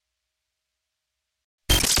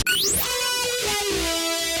The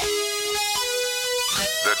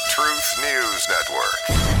Truth News Network.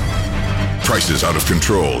 Prices out of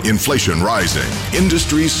control, inflation rising,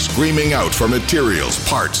 industries screaming out for materials,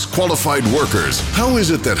 parts, qualified workers. How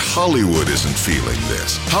is it that Hollywood isn't feeling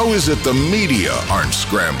this? How is it the media aren't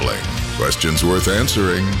scrambling? Questions worth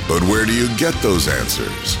answering, but where do you get those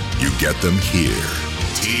answers? You get them here.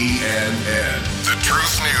 TNN, the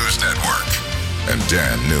Truth News Network, and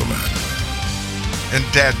Dan Newman. And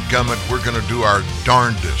dadgummit, we're going to do our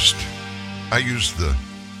darndest. I use the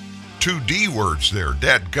 2D words there,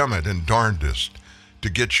 dadgummit and darndest, to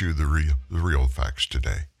get you the real facts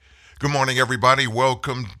today. Good morning, everybody.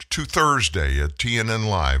 Welcome to Thursday at TNN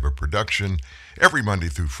Live, a production every Monday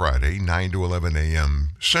through Friday, 9 to 11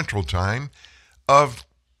 a.m. Central Time of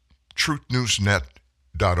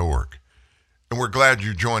truthnewsnet.org. And we're glad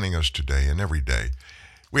you're joining us today and every day.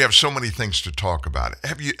 We have so many things to talk about.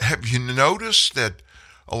 Have you noticed that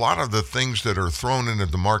a lot of the things that are thrown into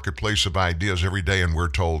the marketplace of ideas every day, and we're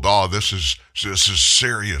told, oh, this is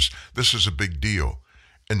serious, this is a big deal,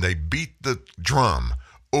 and they beat the drum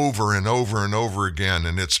over and over and over again,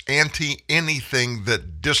 and it's anti-anything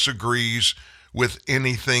that disagrees with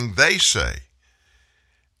anything they say.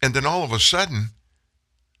 And then all of a sudden,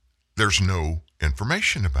 there's no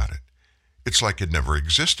information about it. It's like it never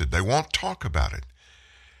existed. They won't talk about it.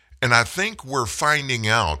 And I think we're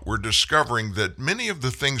discovering that many of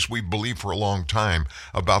the things we believe for a long time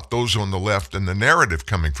about those on the left and the narrative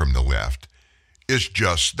coming from the left is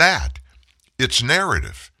just that. It's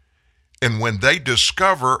narrative. And when they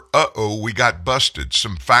discover, we got busted,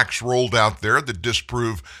 some facts rolled out there that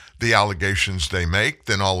disprove the allegations they make,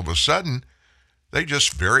 then all of a sudden, they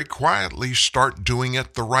just very quietly start doing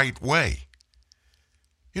it the right way.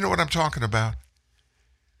 You know what I'm talking about?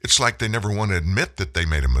 It's like they never want to admit that they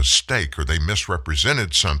made a mistake or they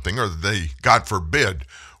misrepresented something or they, God forbid,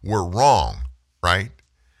 were wrong, right?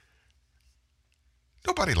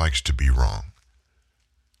 Nobody likes to be wrong.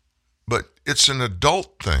 But it's an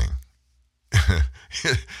adult thing.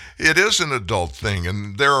 It is an adult thing,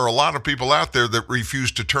 and there are a lot of people out there that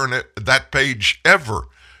refuse to turn that page ever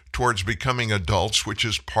towards becoming adults, which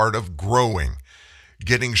is part of growing,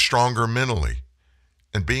 getting stronger mentally,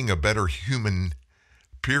 and being a better human,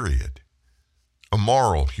 period. A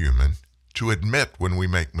moral human, to admit when we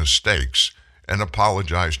make mistakes and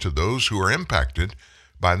apologize to those who are impacted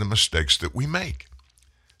by the mistakes that we make.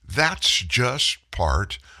 That's just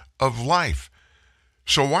part of life.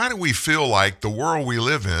 So why do we feel like the world we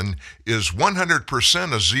live in is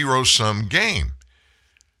 100% a zero-sum game?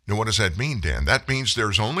 Now, what does that mean, Dan? That means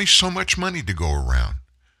there's only so much money to go around.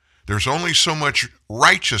 There's only so much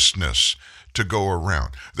righteousness to go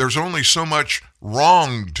around. There's only so much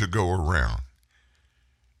wrong to go around.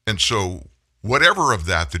 And so whatever of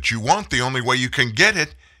that you want, the only way you can get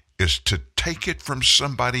it is to take it from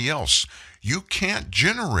somebody else. You can't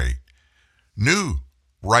generate new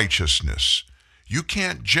righteousness. You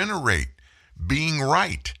can't generate being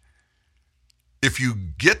right. If you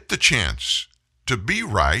get the chance to be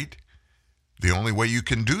right, the only way you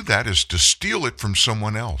can do that is to steal it from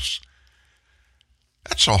someone else.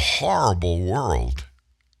 That's a horrible world,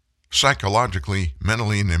 psychologically,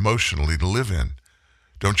 mentally, and emotionally to live in,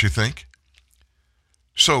 don't you think?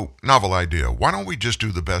 So, novel idea. Why don't we just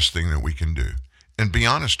do the best thing that we can do and be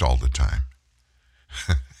honest all the time?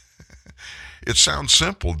 It sounds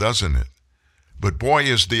simple, doesn't it? But boy,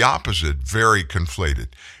 is the opposite very conflated.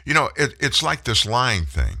 You know, it's like this lying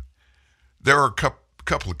thing. There are a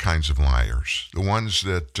couple of kinds of liars. The ones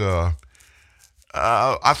that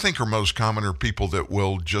I think are most common are people that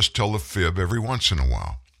will just tell a fib every once in a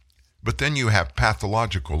while. But then you have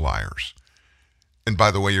pathological liars. And by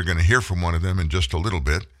the way, you're going to hear from one of them in just a little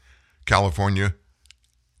bit. California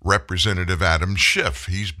Representative Adam Schiff.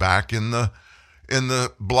 He's back in the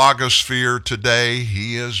blogosphere today.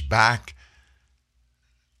 He is back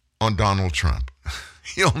on Donald Trump.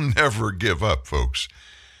 He'll never give up, folks.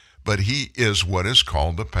 But he is what is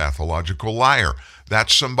called a pathological liar.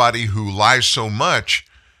 That's somebody who lies so much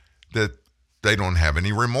that they don't have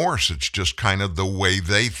any remorse. It's just kind of the way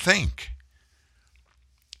they think.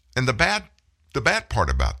 And the bad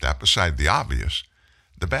part about that, beside the obvious,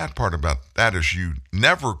 the bad part about that is you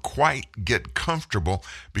never quite get comfortable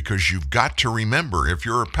because you've got to remember, if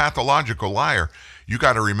you're a pathological liar, you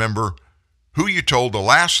got to remember who you told the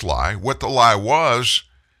last lie, what the lie was,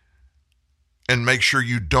 and make sure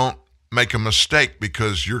you don't make a mistake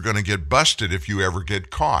because you're going to get busted if you ever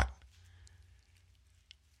get caught.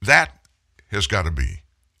 That has got to be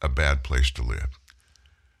a bad place to live.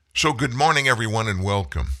 So good morning, everyone, and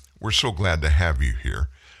welcome. We're so glad to have you here.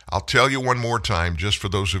 I'll tell you one more time, just for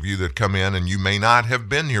those of you that come in and you may not have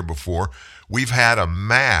been here before, we've had a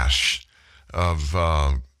mass of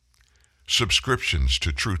subscriptions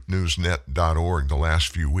to truthnewsnet.org the last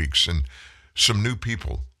few weeks, and some new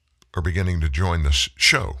people are beginning to join this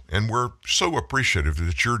show, and we're so appreciative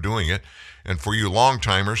that you're doing it. And for you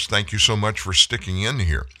long-timers, thank you so much for sticking in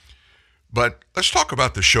here. But let's talk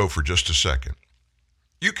about the show for just a second.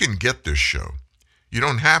 You can get this show. You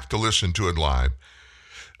don't have to listen to it live.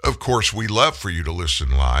 Of course, we love for you to listen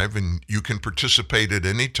live, and you can participate at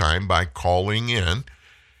any time by calling in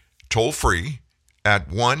toll-free at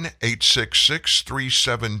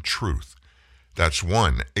 1-866-37-TRUTH. That's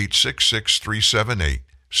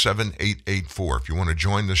 1-866-378-7884. If you want to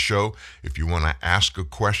join the show, if you want to ask a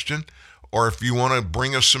question, or if you want to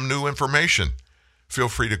bring us some new information, feel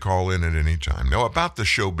free to call in at any time. Now, about the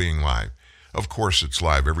show being live, of course it's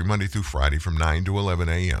live every Monday through Friday from 9 to 11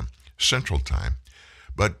 a.m. Central Time.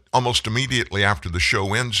 But almost immediately after the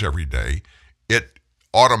show ends every day, it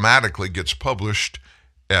automatically gets published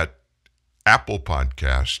at Apple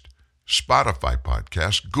Podcast, Spotify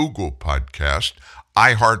Podcast, Google Podcast,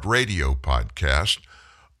 iHeartRadio Podcast,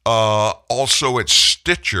 also at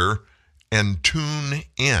Stitcher and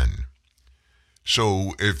TuneIn.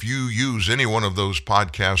 So if you use any one of those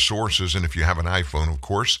podcast sources, and if you have an iPhone, of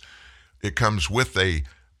course, it comes with a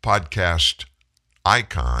podcast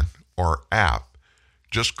icon or app.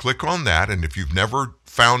 Just click on that, and if you've never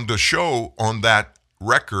found a show on that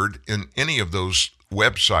record in any of those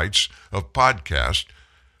websites of podcast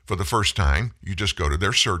for the first time, you just go to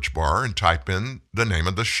their search bar and type in the name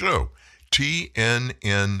of the show,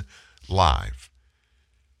 TNN Live.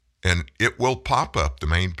 And it will pop up, the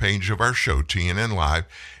main page of our show, TNN Live.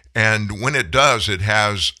 And when it does, it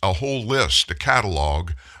has a whole list, a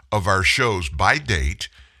catalog of our shows by date,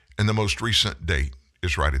 and the most recent date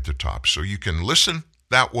is right at the top. So you can listen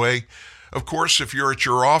that way. Of course, if you're at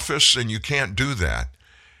your office and you can't do that,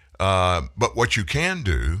 but what you can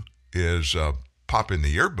do is pop in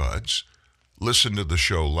the earbuds, listen to the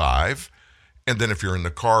show live, and then if you're in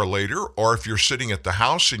the car later, or if you're sitting at the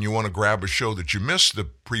house and you want to grab a show that you missed the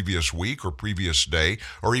previous week or previous day,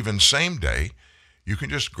 or even same day, you can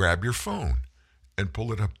just grab your phone and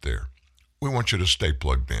pull it up there. We want you to stay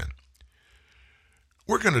plugged in.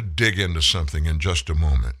 We're going to dig into something in just a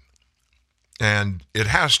moment, and it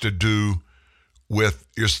has to do with,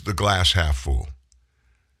 is the glass half full?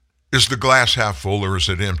 Is the glass half full or is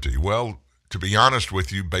it empty? Well, to be honest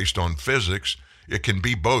with you, based on physics, it can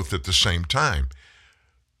be both at the same time.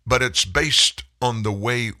 But it's based on the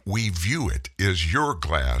way we view it. Is your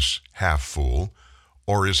glass half full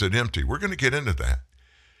or is it empty? We're going to get into that.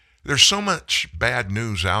 There's so much bad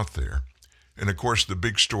news out there. And of course, the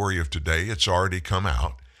big story of today, it's already come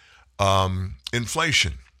out.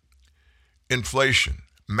 Inflation. Inflation.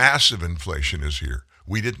 Massive inflation is here.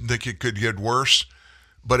 We didn't think it could get worse,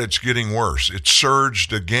 but it's getting worse. It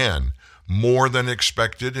surged again, more than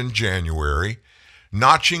expected in January,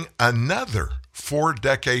 notching another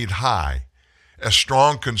 4-decade high as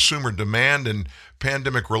strong consumer demand and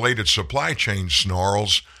pandemic-related supply chain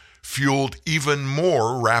snarls fueled even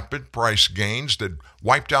more rapid price gains that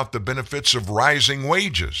wiped out the benefits of rising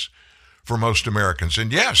wages for most Americans.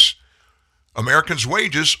 And yes, Americans'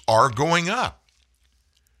 wages are going up.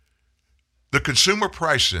 The Consumer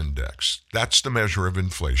Price Index, that's the measure of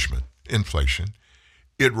inflation.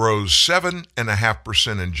 It rose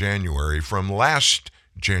 7.5% in January from last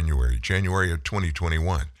January of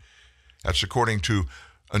 2021. That's according to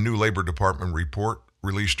a new Labor Department report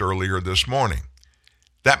released earlier this morning.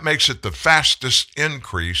 That makes it the fastest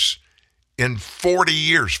increase in 40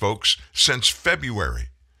 years, folks, since February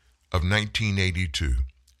of 1982.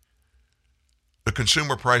 The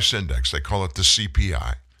Consumer Price Index, they call it the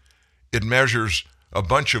CPI. It measures a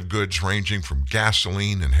bunch of goods ranging from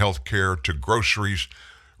gasoline and health care to groceries.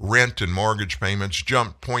 Rent and mortgage payments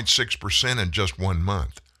jumped 0.6% in just 1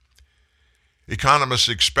 month. Economists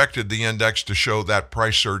expected the index to show that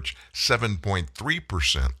price surge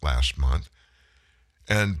 7.3% last month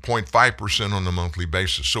and 0.5% on a monthly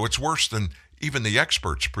basis. So it's worse than even the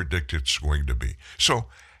experts predict it's going to be. So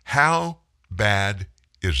how bad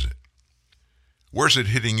is it? Where's it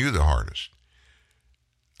hitting you the hardest?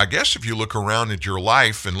 I guess if you look around at your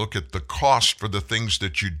life and look at the cost for the things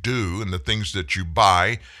that you do and the things that you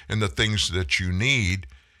buy and the things that you need,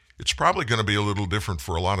 it's probably going to be a little different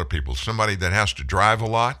for a lot of people. Somebody that has to drive a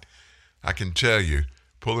lot, I can tell you,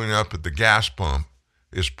 pulling up at the gas pump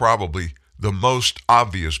is probably the most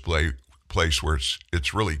obvious place where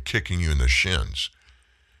it's really kicking you in the shins.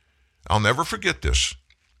 I'll never forget this.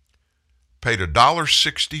 Paid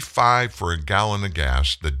 $1.65 for a gallon of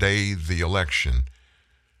gas the day the election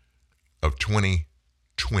of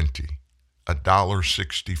 2020,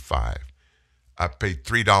 $1.65. I paid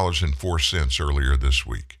 $3.04 earlier this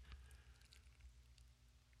week.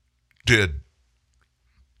 Did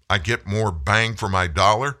I get more bang for my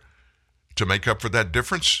dollar to make up for that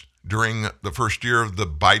difference during the first year of the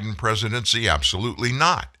Biden presidency? Absolutely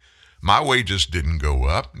not. My wages didn't go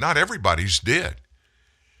up. Not everybody's did.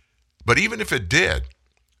 But even if it did,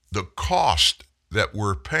 the cost that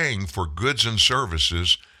we're paying for goods and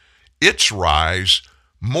services, its rise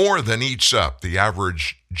more than eats up the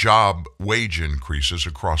average job wage increases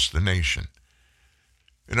across the nation.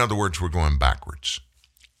 In other words, we're going backwards.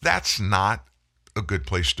 That's not a good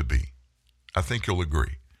place to be. I think you'll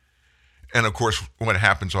agree. And of course, what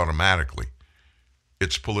happens automatically,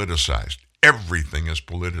 it's politicized. Everything is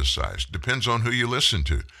politicized. Depends on who you listen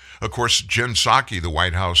to. Of course, Jen Psaki, the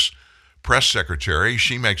White House press secretary,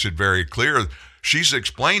 she makes it very clear. She's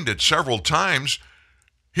explained it several times.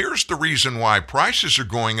 Here's the reason why prices are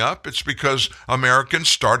going up. It's because Americans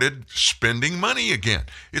started spending money again.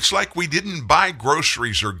 It's like we didn't buy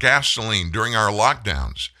groceries or gasoline during our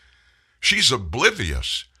lockdowns. She's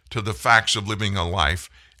oblivious to the facts of living a life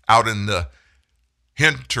out in the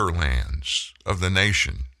hinterlands of the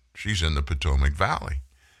nation. She's in the Potomac Valley.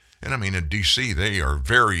 And I mean, in D.C., they are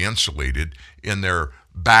very insulated in their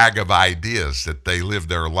bag of ideas that they live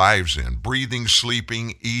their lives in, breathing,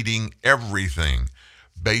 sleeping, eating, everything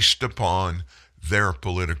based upon their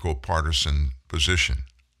political partisan position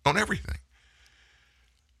on everything.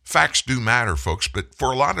 Facts do matter, folks, but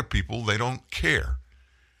for a lot of people, they don't care.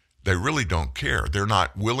 They really don't care. They're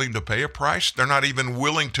not willing to pay a price. They're not even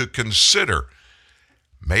willing to consider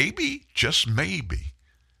maybe, just maybe,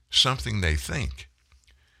 something they think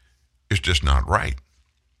is just not right.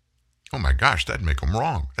 Oh my gosh, that'd make them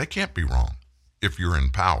wrong. They can't be wrong if you're in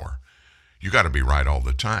power. You got to be right all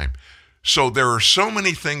the time. So there are so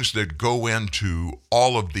many things that go into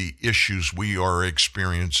all of the issues we are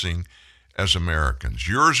experiencing as Americans.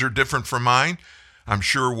 Yours are different from mine. I'm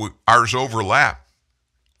sure ours overlap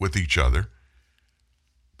with each other.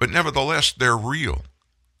 But nevertheless, they're real.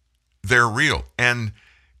 They're real. And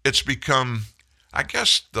it's become, I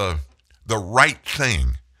guess, the right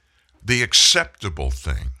thing, the acceptable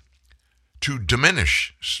thing, to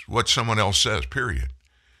diminish what someone else says, period.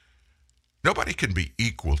 Nobody can be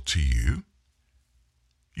equal to you.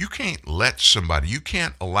 You can't you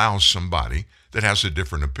can't allow somebody that has a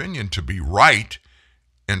different opinion to be right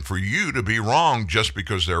and for you to be wrong just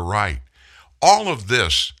because they're right. All of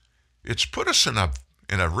this, it's put us in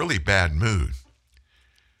a really bad mood.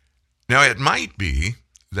 Now, it might be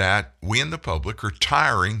that we in the public are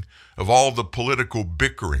tiring of all the political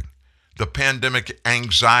bickering, the pandemic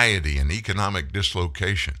anxiety and economic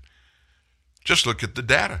dislocation. Just look at the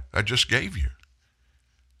data I just gave you.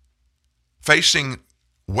 Facing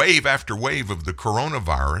wave after wave of the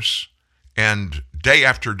coronavirus and day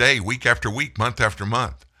after day, week after week, month after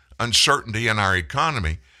month, uncertainty in our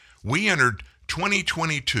economy, we entered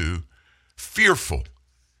 2022 fearful,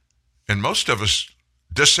 and most of us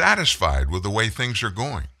dissatisfied with the way things are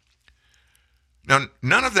going. Now,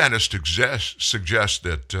 none of that is to suggest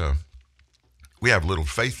that we have little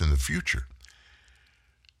faith in the future.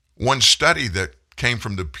 One study that came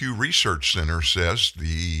from the Pew Research Center says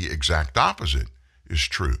the exact opposite is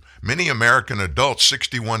true. Many American adults,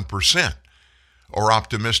 61%, are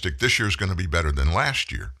optimistic this year is going to be better than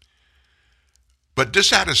last year. But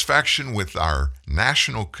dissatisfaction with our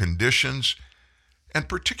national conditions, and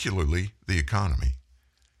particularly the economy,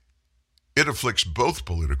 it afflicts both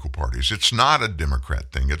political parties. It's not a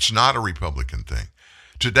Democrat thing. It's not a Republican thing.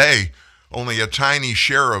 Today, only a tiny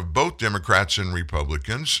share of both Democrats and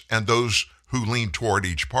Republicans, and those who lean toward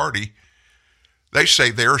each party, they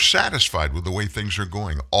say they're satisfied with the way things are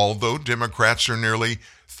going, although Democrats are nearly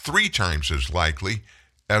 3 times as likely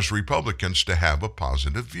as Republicans to have a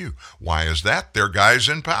positive view. Why is that? They're guys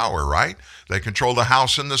in power, right? They control the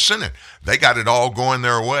House and the Senate. They got it all going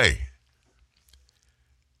their way.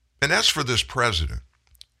 And as for this president,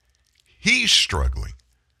 he's struggling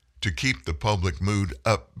to keep the public mood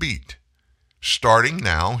upbeat. Starting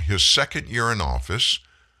now, his second year in office,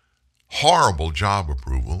 horrible job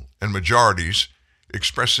approval, and majorities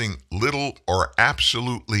expressing little or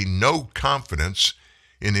absolutely no confidence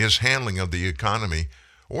in his handling of the economy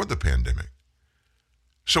or the pandemic.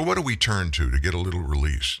 So what do we turn to get a little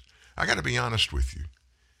release? I got to be honest with you.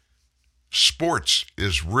 Sports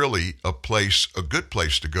is really a good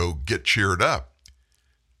place to go get cheered up.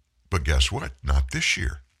 But guess what? Not this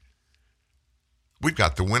year. We've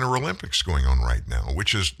got the Winter Olympics going on right now,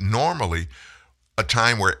 which is normally a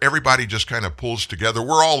time where everybody just kind of pulls together.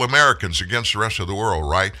 We're all Americans against the rest of the world,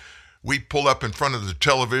 right? we pull up in front of the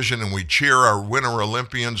television and we cheer our Winter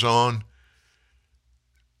Olympians on.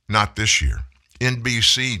 Not this year.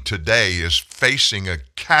 NBC today is facing a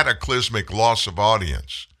cataclysmic loss of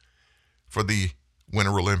audience for the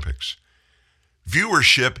Winter Olympics.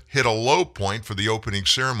 Viewership hit a low point for the opening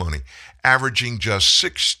ceremony, averaging just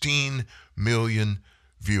 16 million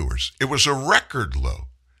viewers. It was a record low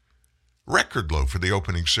for the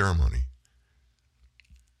opening ceremony.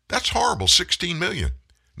 That's horrible, 16 million.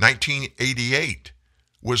 1988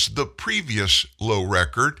 was the previous low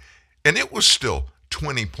record, and it was still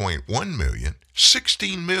 20.1 million.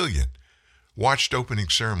 16 million watched opening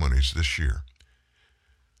ceremonies this year.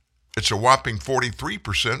 It's a whopping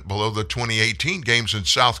 43% below the 2018 games in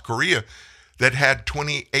South Korea that had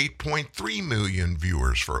 28.3 million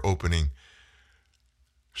viewers for opening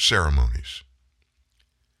ceremonies.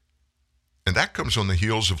 And that comes on the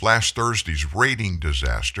heels of last Thursday's rating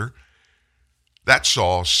disaster. That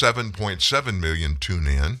saw 7.7 million tune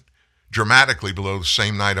in, dramatically below the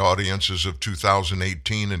same night audiences of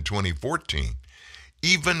 2018 and 2014.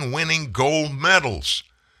 Even winning gold medals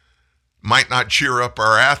might not cheer up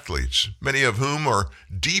our athletes, many of whom are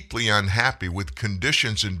deeply unhappy with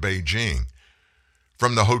conditions in Beijing,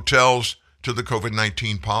 from the hotels to the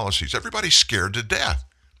COVID-19 policies. Everybody's scared to death.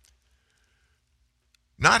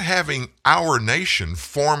 Not having our nation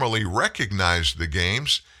formally recognize the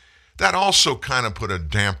games, that also kind of put a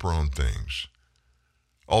damper on things.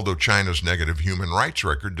 Although China's negative human rights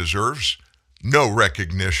record deserves no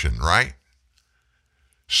recognition, right?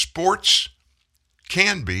 Sports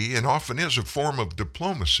can be and often is a form of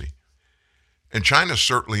diplomacy. And China's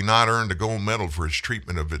certainly not earned a gold medal for its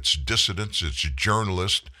treatment of its dissidents, its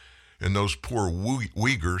journalists, and those poor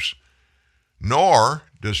Uyghurs, nor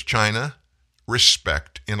does China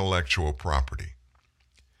respect intellectual property.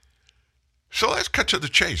 So let's cut to the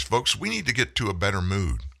chase, folks. We need to get to a better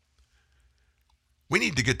mood. We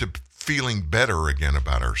need to get to feeling better again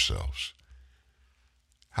about ourselves.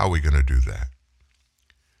 How are we going to do that?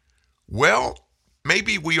 Well,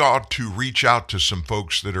 maybe we ought to reach out to some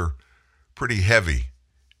folks that are pretty heavy,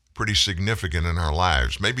 pretty significant in our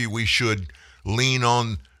lives. Maybe we should lean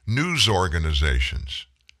on news organizations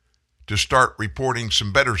to start reporting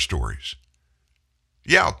some better stories.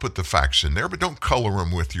 Yeah, I'll put the facts in there, but don't color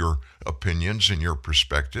them with your opinions and your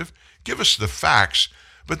perspective. Give us the facts,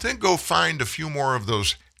 but then go find a few more of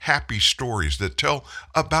those happy stories that tell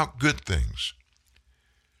about good things.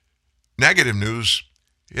 Negative news,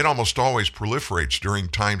 it almost always proliferates during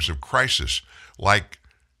times of crisis, like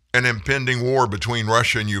an impending war between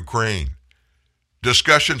Russia and Ukraine.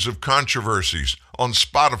 Discussions of controversies on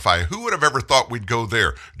Spotify. Who would have ever thought we'd go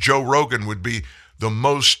there? Joe Rogan would be the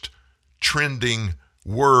most trending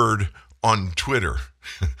word on Twitter,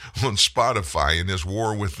 on Spotify, in his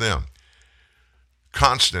war with them.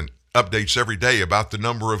 Constant updates every day about the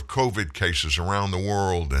number of COVID cases around the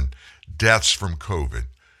world and deaths from COVID.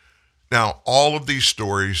 Now, all of these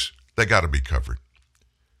stories, they got to be covered.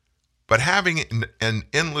 But having an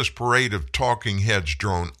endless parade of talking heads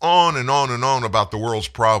drone on and on and on about the world's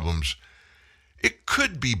problems, it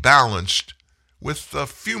could be balanced with a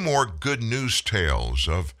few more good news tales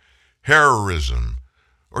of heroism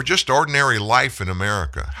or just ordinary life in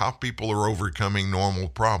America, how people are overcoming normal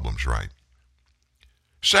problems, right?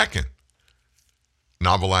 Second,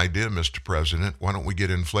 novel idea, Mr. President, why don't we get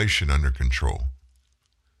inflation under control?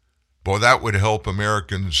 Boy, that would help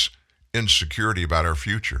Americans' insecurity about our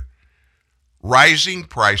future. Rising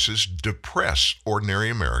prices depress ordinary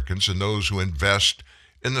Americans and those who invest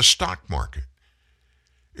in the stock market.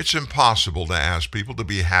 It's impossible to ask people to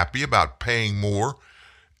be happy about paying more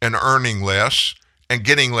and earning less and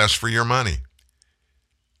getting less for your money.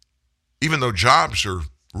 Even though jobs are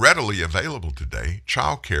readily available today,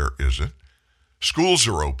 childcare isn't. Schools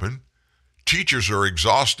are open, teachers are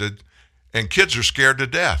exhausted, and kids are scared to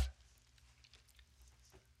death.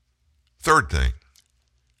 Third thing,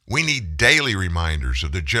 we need daily reminders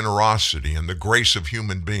of the generosity and the grace of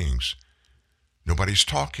human beings. Nobody's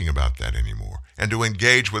talking about that anymore. And to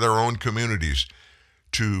engage with our own communities,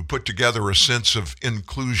 to put together a sense of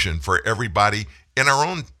inclusion for everybody in our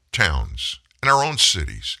own towns, in our own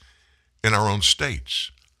cities, in our own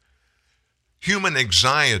states. Human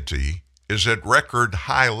anxiety is at record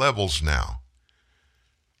high levels now.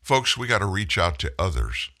 Folks, we got to reach out to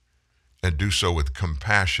others and do so with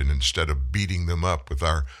compassion instead of beating them up with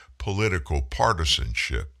our political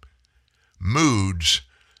partisanship. Moods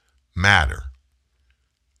matter.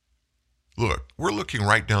 Look, we're looking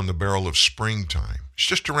right down the barrel of springtime. It's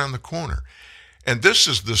just around the corner. And this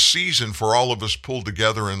is the season for all of us pulled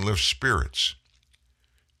together and lift spirits.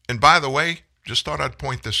 And by the way, just thought I'd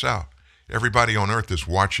point this out. Everybody on earth is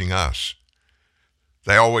watching us.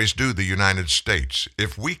 They always do, the United States.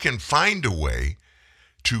 If we can find a way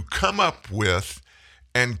to come up with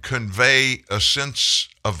and convey a sense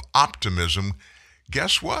of optimism,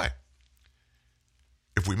 guess what?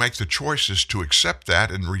 If we make the choices to accept that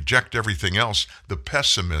and reject everything else, the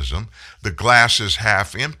pessimism, the glass is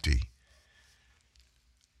half empty,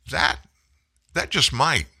 that just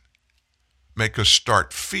might make us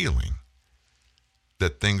start feeling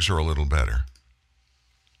that things are a little better.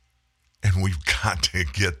 And we've got to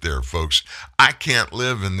get there, folks. I can't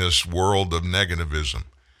live in this world of negativism.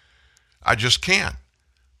 I just can't.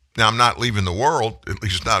 Now, I'm not leaving the world, at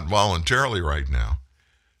least not voluntarily right now.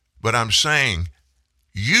 But I'm saying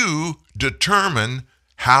you determine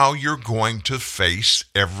how you're going to face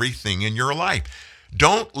everything in your life.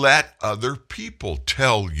 Don't let other people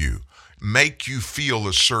tell you, make you feel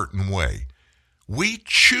a certain way. We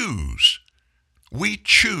choose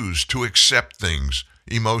to accept things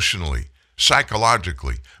emotionally,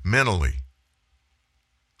 psychologically, mentally.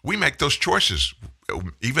 We make those choices,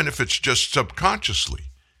 even if it's just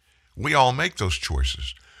subconsciously. We all make those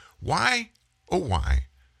choices. Why, oh why,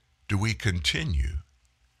 do we continue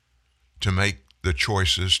to make the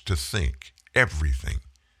choices to think everything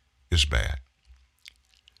is bad?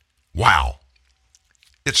 Wow.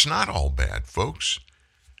 It's not all bad, folks.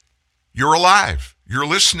 You're alive. You're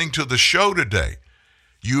listening to the show today.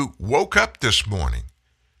 You woke up this morning.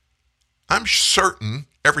 I'm certain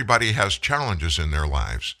everybody has challenges in their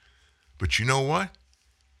lives. But you know what?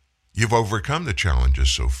 You've overcome the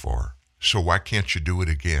challenges so far. So why can't you do it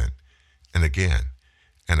again and again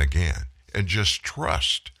and again? And just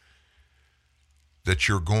trust that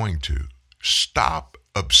you're going to stop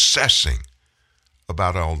obsessing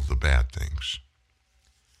about all the bad things.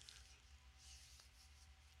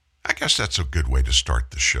 I guess that's a good way to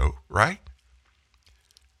start the show, right?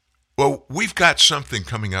 Well, we've got something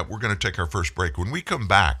coming up. We're going to take our first break. When we come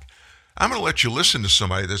back, I'm going to let you listen to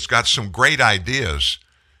somebody that's got some great ideas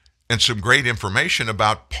and some great information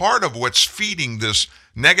about part of what's feeding this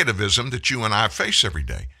negativism that you and I face every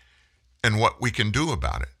day and what we can do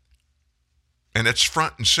about it. And it's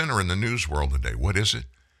front and center in the news world today. What is it?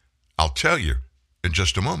 I'll tell you in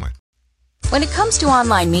just a moment. When it comes to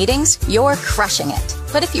online meetings, you're crushing it.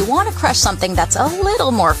 But if you want to crush something that's a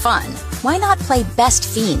little more fun, why not play Best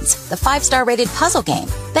Fiends, the 5-star rated puzzle game?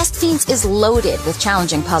 Best Fiends is loaded with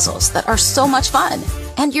challenging puzzles that are so much fun,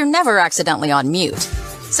 and you're never accidentally on mute.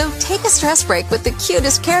 So take a stress break with the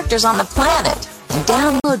cutest characters on the planet.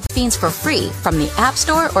 Download Fiends for free from the App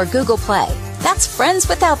Store or Google Play. That's friends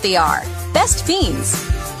without the R. Best Fiends.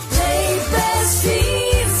 Play Best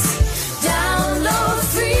Fiends. Download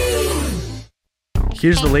free.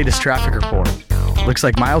 Here's the latest traffic report. Looks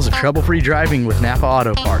like miles of trouble-free driving with Napa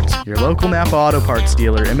Auto Parts. Your local Napa Auto Parts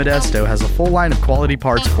dealer in Modesto has a full line of quality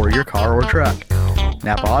parts for your car or truck.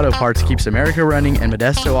 Napa Auto Parts keeps America running, and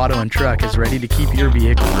Modesto Auto and Truck is ready to keep your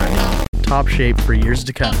vehicle running top shape for years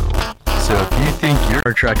to come. So if you think your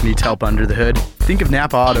truck needs help under the hood, think of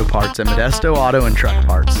Napa Auto Parts at Modesto Auto and Truck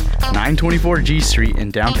Parts, 924 G Street in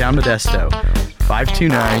downtown Modesto,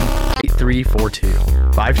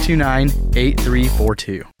 529-8342,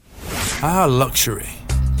 529-8342. Ah, luxury.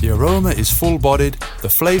 The aroma is full-bodied, the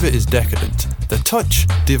flavor is decadent, the touch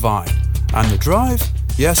divine, and the drive?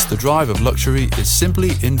 Yes, the drive of luxury is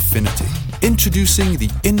simply infinity. Introducing the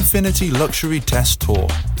Infinity Luxury Test Tour.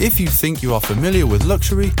 If you think you are familiar with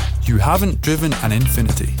luxury, you haven't driven an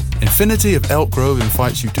Infinity. Infinity of Elk Grove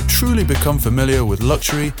invites you to truly become familiar with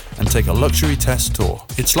luxury and take a luxury test tour.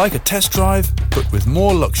 It's like a test drive, but with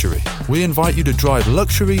more luxury. We invite you to drive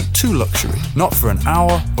luxury to luxury, not for an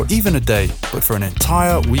hour or even a day, but for an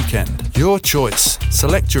entire weekend. Your choice.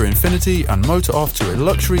 Select your Infinity and motor off to a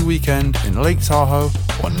luxury weekend in Lake Tahoe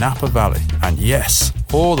or Napa Valley. And yes,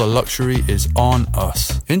 all the luxury is on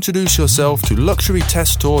us. Introduce yourself to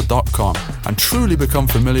luxurytesttour.com and truly become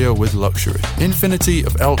familiar with luxury. Infinity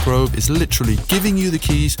of Elk Grove is literally giving you the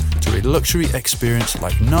keys to a luxury experience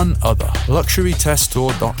like none other.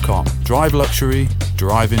 luxurytesttour.com. Drive luxury,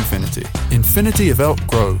 drive infinity. Infinity of Elk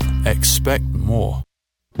Grove. Expect more.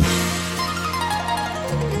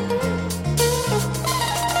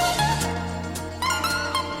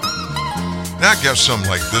 Now I guess something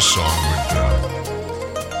like this song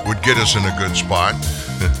would get us in a good spot,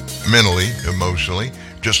 mentally, emotionally.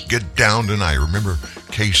 Just get down tonight. Remember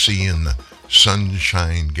KC and the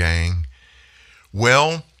Sunshine Gang?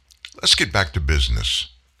 Well, let's get back to business.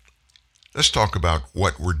 Let's talk about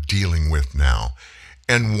what we're dealing with now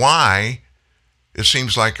and why it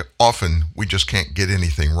seems like often we just can't get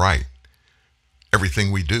anything right.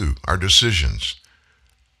 Everything we do, our decisions,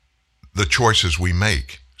 the choices we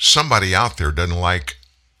make somebody out there doesn't like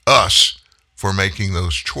us for making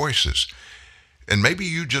those choices. And maybe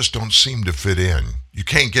you just don't seem to fit in. You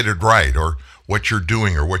can't get it right, or what you're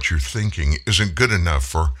doing or what you're thinking isn't good enough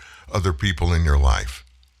for other people in your life.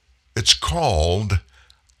 It's called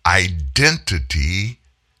identity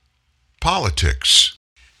politics.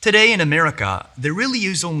 Today in America, there really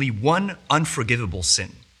is only one unforgivable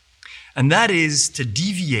sin, and that is to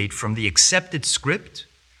deviate from the accepted script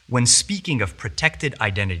when speaking of protected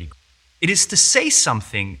identity. It is to say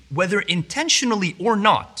something, whether intentionally or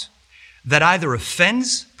not, that either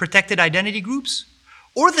offends protected identity groups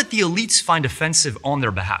or that the elites find offensive on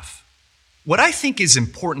their behalf. What I think is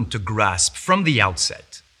important to grasp from the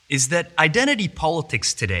outset is that identity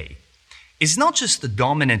politics today is not just the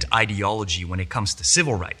dominant ideology when it comes to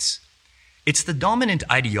civil rights. It's the dominant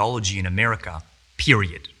ideology in America,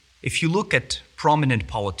 period. If you look at prominent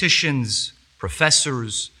politicians,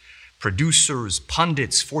 professors, producers,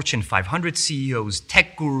 pundits, Fortune 500 CEOs,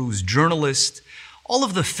 tech gurus, journalists, all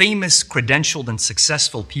of the famous, credentialed, and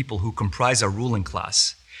successful people who comprise our ruling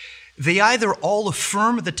class, they either all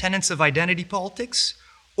affirm the tenets of identity politics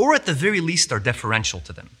or at the very least are deferential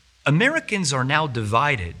to them. Americans are now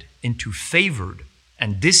divided into favored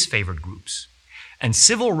and disfavored groups, and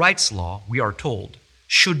civil rights law, we are told,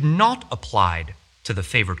 should not apply to the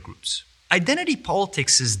favored groups. Identity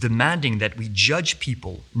politics is demanding that we judge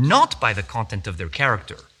people not by the content of their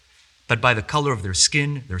character, but by the color of their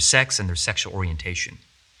skin, their sex, and their sexual orientation.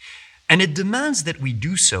 And it demands that we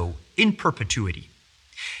do so in perpetuity.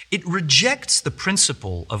 It rejects the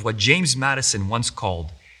principle of what James Madison once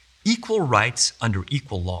called equal rights under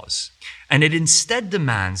equal laws. And it instead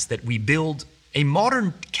demands that we build a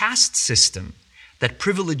modern caste system that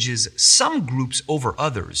privileges some groups over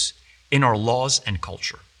others in our laws and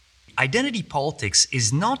culture. Identity politics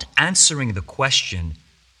is not answering the question,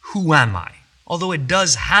 who am I? Although it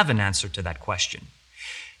does have an answer to that question.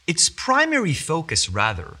 Its primary focus,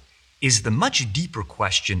 rather, is the much deeper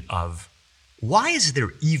question of, why is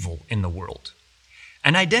there evil in the world?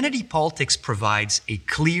 And identity politics provides a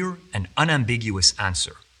clear and unambiguous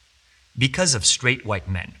answer. Because of straight white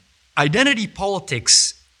men. Identity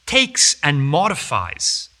politics takes and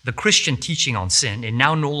modifies the Christian teaching on sin. It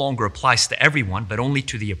now no longer applies to everyone, but only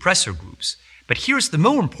to the oppressor groups. But here's the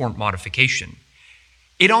more important modification.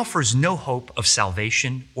 It offers no hope of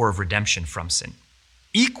salvation or of redemption from sin.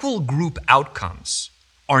 Equal group outcomes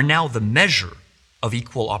are now the measure of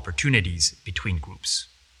equal opportunities between groups.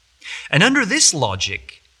 And under this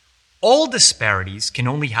logic, all disparities can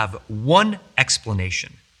only have one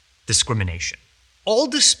explanation: discrimination. All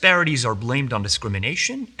disparities are blamed on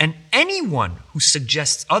discrimination, and anyone who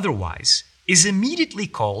suggests otherwise is immediately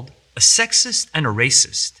called a sexist and a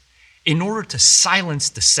racist in order to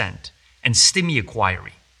silence dissent and stymie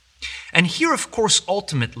inquiry. And here, of course,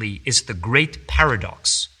 ultimately is the great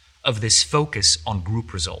paradox of this focus on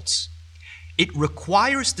group results. It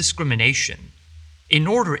requires discrimination in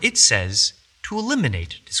order, it says, to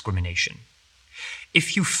eliminate discrimination.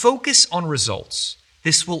 If you focus on results,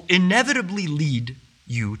 this will inevitably lead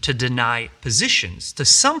you to deny positions to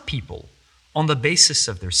some people on the basis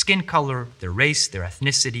of their skin color, their race, their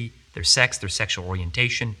ethnicity, their sex, their sexual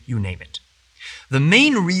orientation, you name it. The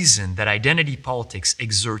main reason that identity politics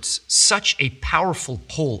exerts such a powerful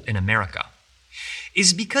pull in America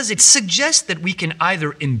is because it suggests that we can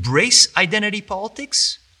either embrace identity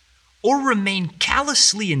politics or remain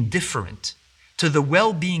callously indifferent to the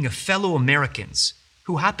well-being of fellow Americans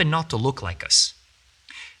who happen not to look like us.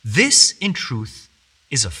 This, in truth,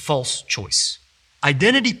 is a false choice.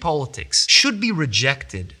 Identity politics should be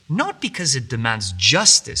rejected not because it demands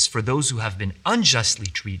justice for those who have been unjustly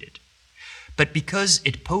treated, but because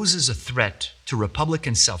it poses a threat to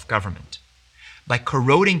Republican self-government by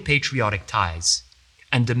corroding patriotic ties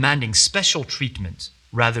and demanding special treatment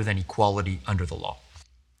rather than equality under the law.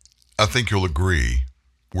 I think you'll agree,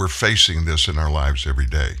 we're facing this in our lives every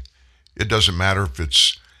day. It doesn't matter if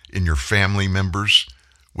it's in your family members,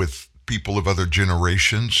 with people of other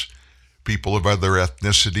generations, people of other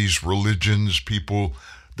ethnicities, religions, people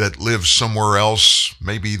that live somewhere else.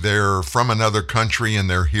 Maybe they're from another country and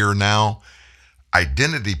they're here now.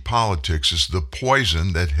 Identity politics is the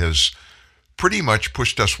poison that has pretty much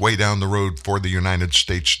pushed us way down the road for the United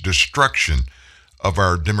States destruction of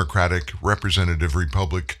our democratic representative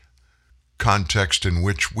republic context in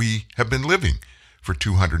which we have been living for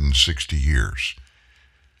 260 years.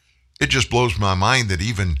 It just blows my mind that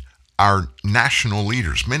even our national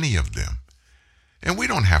leaders, many of them, and we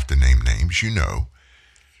don't have to name names, you know,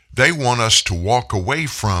 they want us to walk away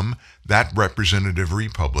from that representative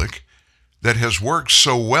republic that has worked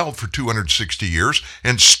so well for 260 years,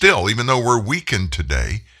 and still, even though we're weakened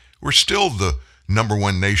today, we're still the number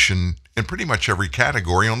one nation in pretty much every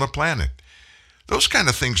category on the planet. Those kind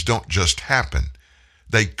of things don't just happen.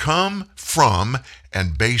 They come from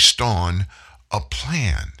and based on a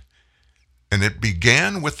plan. And it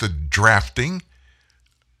began with the drafting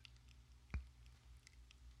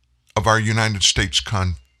of our United States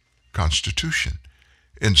Constitution,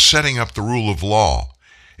 in setting up the rule of law,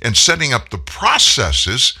 and setting up the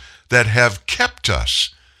processes that have kept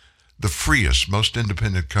us the freest, most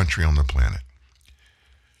independent country on the planet.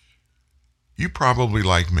 You probably,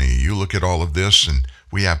 like me, you look at all of this, and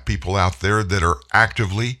we have people out there that are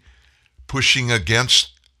actively pushing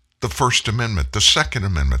against the First Amendment, the Second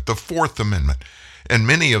Amendment, the Fourth Amendment, and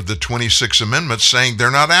many of the 26 amendments saying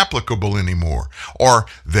they're not applicable anymore, or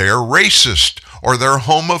they're racist, or they're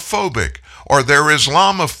homophobic, or they're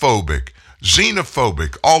Islamophobic,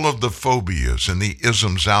 xenophobic. All of the phobias and the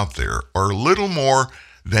isms out there are little more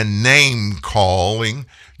than name calling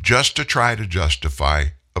just to try to justify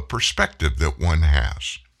a perspective that one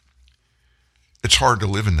has. It's hard to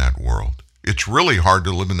live in that world. It's really hard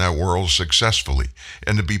to live in that world successfully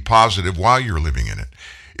and to be positive while you're living in it.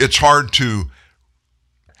 It's hard to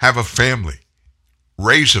have a family,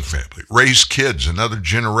 raise kids, another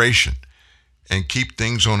generation, and keep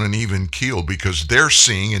things on an even keel, because they're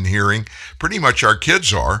seeing and hearing, pretty much our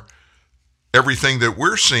kids are, everything that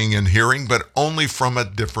we're seeing and hearing, but only from a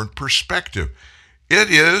different perspective. It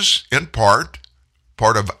is, in part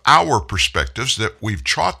of our perspectives that we've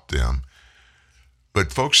taught them.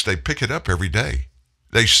 But folks, they pick it up every day.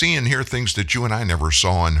 They see and hear things that you and I never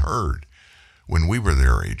saw and heard when we were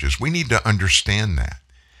their ages. We need to understand that.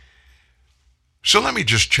 So let me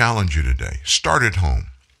just challenge you today. Start at home.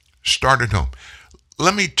 Start at home.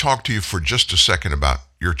 Let me talk to you for just a second about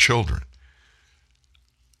your children.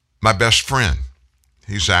 My best friend,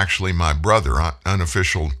 he's actually my brother,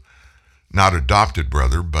 unofficial, not adopted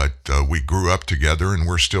brother, but we grew up together and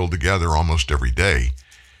we're still together almost every day.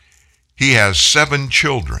 He has 7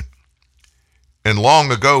 children. And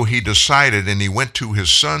long ago he decided, and he went to his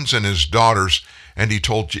sons and his daughters, and he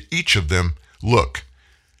told each of them, look,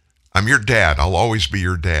 I'm your dad. I'll always be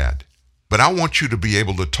your dad. But I want you to be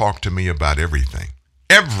able to talk to me about everything.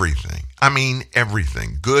 Everything. I mean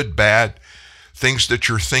everything. Good, bad, things that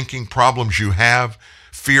you're thinking, problems you have,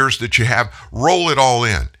 fears that you have. Roll it all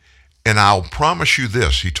in. And I'll promise you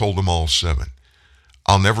this, he told them all 7.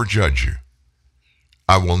 I'll never judge you.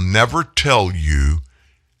 I will never tell you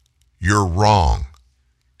you're wrong.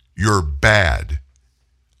 You're bad.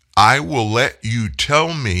 I will let you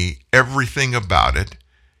tell me everything about it,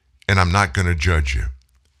 and I'm not going to judge you.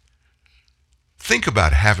 Think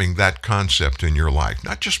about having that concept in your life,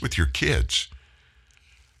 not just with your kids,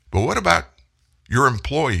 but what about your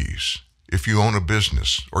employees if you own a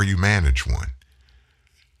business or you manage one?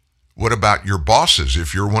 What about your bosses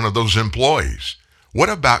if you're one of those employees? What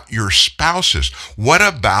about your spouses? What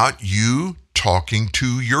about you talking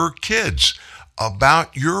to your kids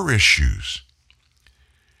about your issues?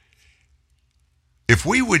 If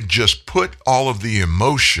we would just put all of the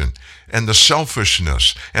emotion and the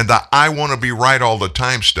selfishness and the I want to be right all the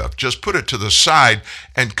time stuff, just put it to the side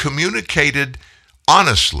and communicate it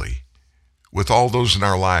honestly with all those in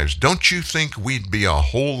our lives, don't you think we'd be a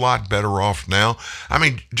whole lot better off now? I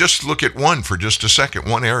mean, just look at one for just a second,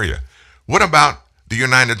 one area. What about the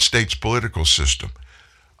United States political system?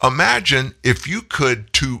 Imagine if you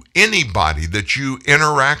could, to anybody that you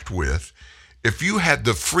interact with, if you had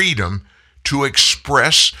the freedom to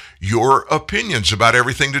express your opinions about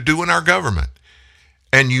everything to do in our government,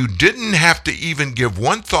 and you didn't have to even give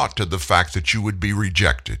one thought to the fact that you would be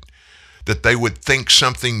rejected, that they would think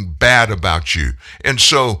something bad about you, and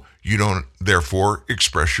so you don't therefore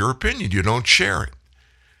express your opinion, you don't share it.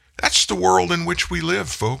 That's the world in which we live,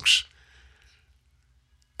 folks.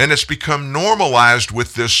 And it's become normalized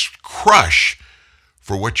with this crush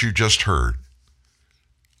for what you just heard.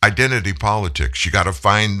 Identity politics. You got to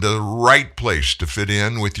find the right place to fit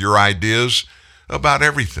in with your ideas about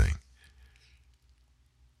everything.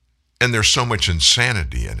 And there's so much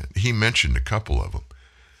insanity in it. He mentioned a couple of them.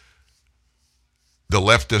 The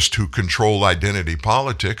leftists who control identity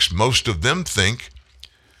politics, most of them think,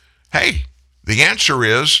 hey, the answer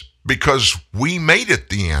is because we made it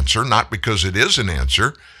the answer, not because it is an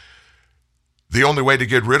answer. The only way to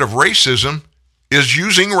get rid of racism is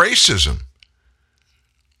using racism.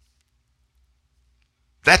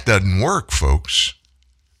 That doesn't work, folks.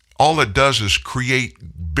 All it does is create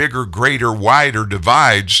bigger, greater, wider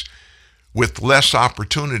divides with less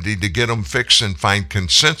opportunity to get them fixed and find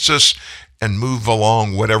consensus and move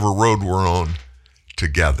along whatever road we're on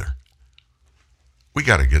together. We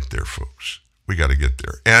got to get there, folks. We got to get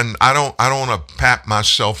there. And I don't want to pat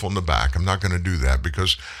myself on the back. I'm not going to do that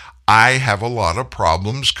because I have a lot of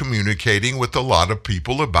problems communicating with a lot of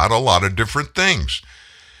people about a lot of different things.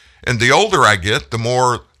 And the older I get, the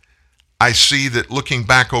more I see that looking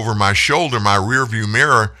back over my shoulder, my rearview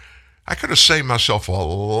mirror, I could have saved myself a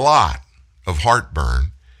lot of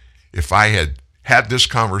heartburn if I had had this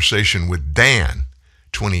conversation with Dan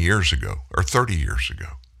 20 years ago or 30 years ago.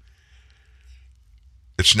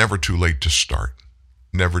 It's never too late to start.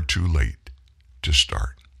 Never too late to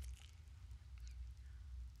start.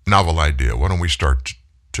 Novel idea. Why don't we start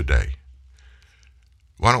today?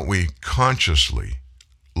 Why don't we consciously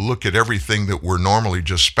look at everything that we're normally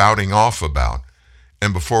just spouting off about,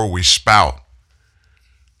 and before we spout,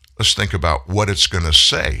 let's think about what it's going to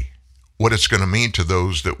say, what it's going to mean to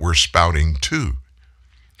those that we're spouting to,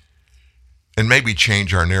 and maybe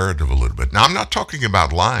change our narrative a little bit. Now, I'm not talking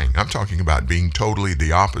about lying. I'm talking about being totally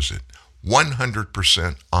the opposite,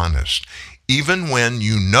 100% honest. Even when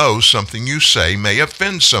you know something you say may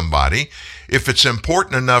offend somebody, if it's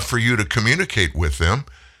important enough for you to communicate with them,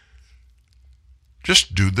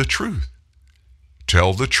 just do the truth.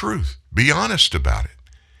 Tell the truth. Be honest about it.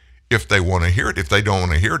 If they want to hear it, if they don't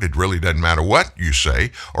want to hear it, it really doesn't matter what you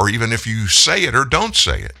say, or even if you say it or don't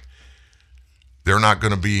say it. They're not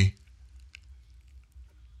going to be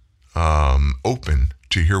open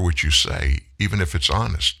to hear what you say, even if it's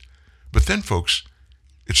honest. But then, folks,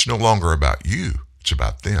 it's no longer about you. It's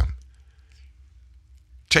about them.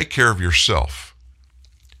 Take care of yourself.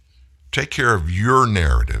 Take care of your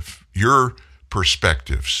narrative, your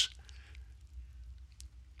perspectives.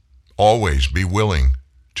 Always be willing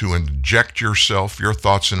to inject yourself, your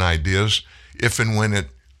thoughts and ideas, if and when it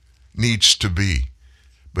needs to be.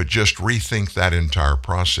 But just rethink that entire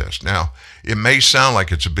process. Now, it may sound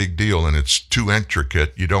like it's a big deal and it's too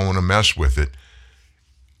intricate. You don't want to mess with it.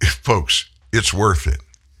 Folks, it's worth it.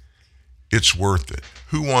 It's worth it.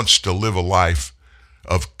 Who wants to live a life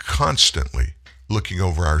of constantly looking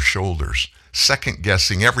over our shoulders,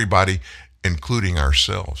 second-guessing everybody, including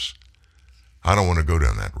ourselves? I don't want to go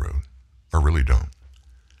down that road. I really don't.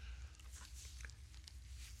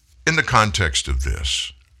 In the context of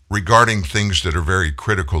this, regarding things that are very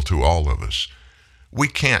critical to all of us, we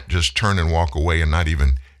can't just turn and walk away and not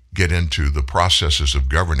even get into the processes of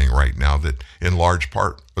governing right now that in large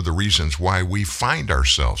part are the reasons why we find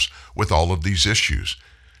ourselves with all of these issues.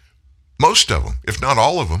 Most of them, if not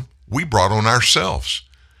all of them, we brought on ourselves.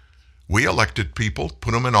 We elected people,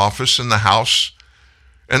 put them in office in the House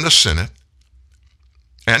and the Senate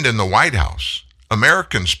and in the White House.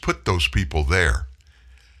 Americans put those people there.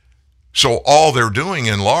 So all they're doing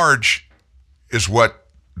in large is what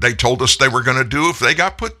they told us they were going to do if they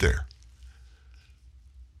got put there.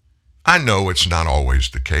 I know it's not always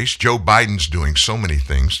the case. Joe Biden's doing so many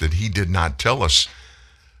things that he did not tell us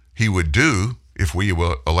he would do if we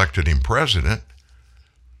elected him president.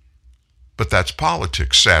 But that's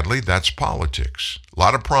politics. Sadly, that's politics. A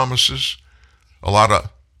lot of promises, a lot of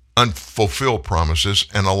unfulfilled promises,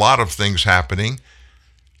 and a lot of things happening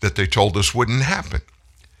that they told us wouldn't happen.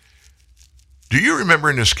 Do you remember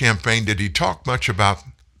in his campaign, did he talk much about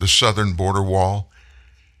the southern border wall?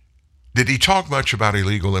 Did he talk much about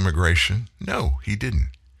illegal immigration? No, he didn't.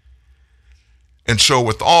 And so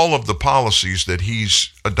with all of the policies that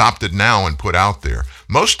he's adopted now and put out there,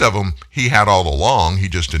 most of them he had all along, he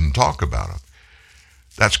just didn't talk about them.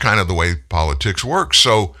 That's kind of the way politics works.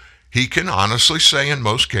 So he can honestly say in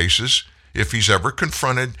most cases, if he's ever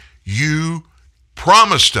confronted, you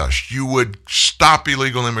promised us you would stop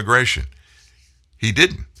illegal immigration. He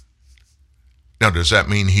didn't. Now, does that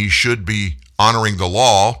mean he should be honoring the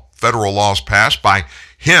law, federal laws passed by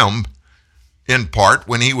him in part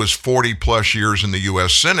when he was 40 plus years in the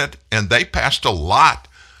U.S. Senate and they passed a lot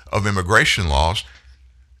of immigration laws?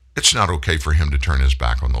 It's not okay for him to turn his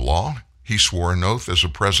back on the law. He swore an oath as a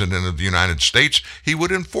president of the United States he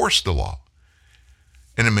would enforce the law.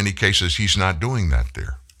 And in many cases, he's not doing that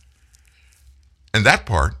there. And that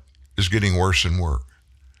part is getting worse and worse.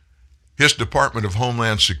 His Department of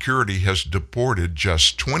Homeland Security has deported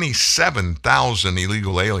just 27,000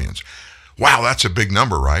 illegal aliens. Wow, that's a big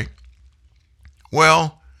number, right?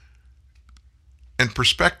 Well, in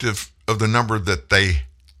perspective of the number that they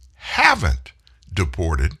haven't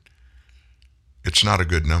deported, it's not a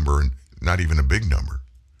good number, not even a big number.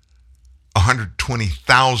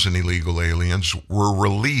 120,000 illegal aliens were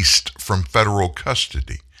released from federal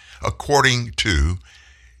custody, according to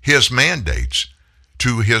his mandates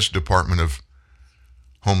to his Department of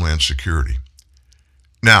Homeland Security.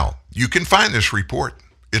 Now, you can find this report.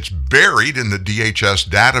 It's buried in the DHS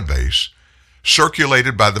database,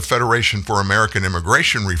 circulated by the Federation for American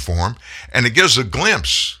Immigration Reform, and it gives a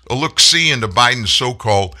glimpse, a look-see into Biden's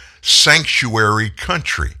so-called sanctuary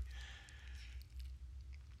country.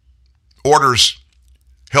 Orders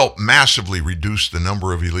help massively reduce the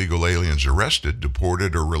number of illegal aliens arrested,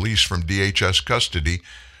 deported, or released from DHS custody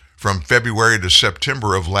from February to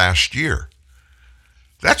September of last year.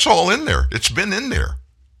 That's all in there. It's been in there.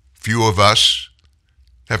 Few of us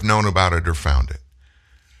have known about it or found it.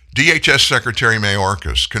 DHS Secretary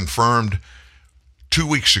Mayorkas confirmed 2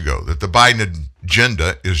 weeks ago that the Biden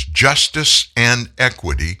agenda is justice and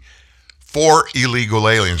equity for illegal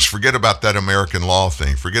aliens. Forget about that American law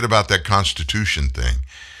thing. Forget about that Constitution thing.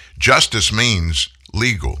 Justice means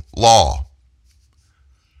legal, law.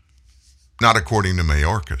 Not according to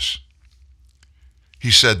Mayorkas.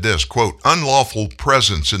 He said this, quote, unlawful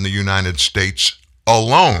presence in the United States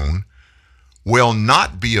alone will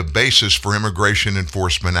not be a basis for immigration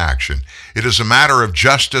enforcement action. It is a matter of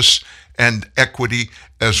justice and equity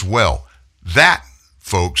as well. That,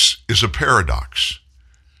 folks, is a paradox.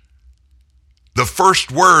 The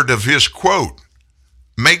first word of his quote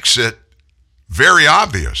makes it very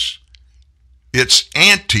obvious. It's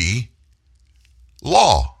anti-law.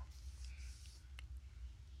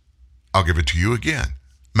 I'll give it to you again.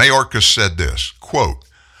 Mayorkas said this, quote,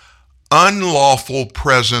 unlawful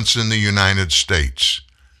presence in the United States.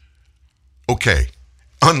 Okay,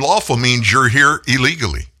 unlawful means you're here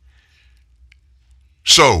illegally.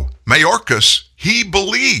 So, Mayorkas, he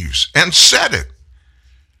believes and said it.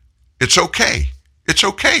 It's okay. It's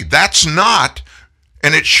okay. That's not,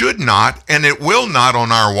 and it should not, and it will not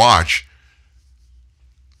on our watch,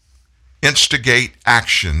 instigate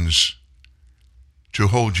actions to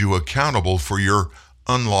hold you accountable for your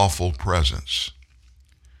unlawful presence.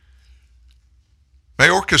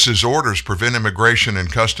 Mayorkas' orders prevent Immigration and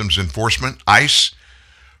Customs Enforcement, ICE,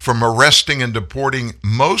 from arresting and deporting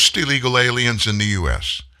most illegal aliens in the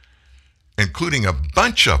U.S., including a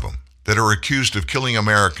bunch of them that are accused of killing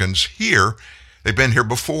Americans here. They've been here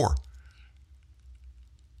before.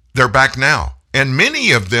 They're back now. And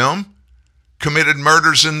many of them committed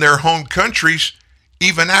murders in their home countries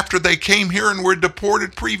even after they came here and were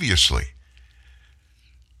deported previously.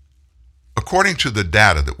 According to the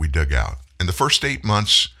data that we dug out, in the first 8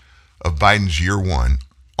 months of Biden's year one,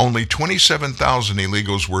 only 27,000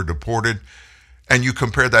 illegals were deported, and you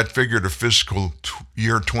compare that figure to fiscal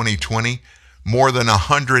year 2020, more than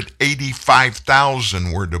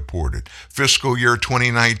 185,000 were deported. Fiscal year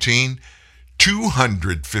 2019,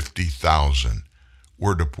 250,000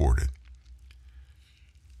 were deported.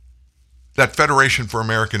 That Federation for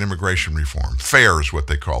American Immigration Reform, FAIR is what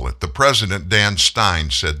they call it. The president, Dan Stein,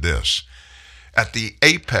 said this: at the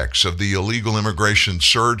apex of the illegal immigration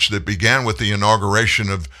surge that began with the inauguration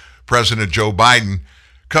of President Joe Biden,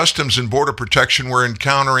 Customs and Border Protection were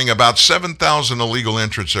encountering about 7,000 illegal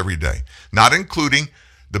entrants every day, not including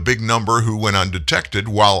the big number who went undetected,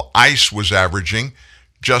 while ICE was averaging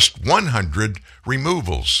just 100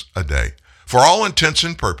 removals a day. For all intents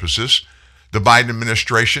and purposes, the Biden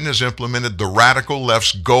administration has implemented the radical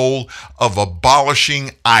left's goal of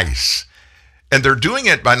abolishing ICE. And they're doing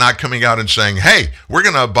it by not coming out and saying, hey, we're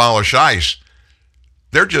going to abolish ICE.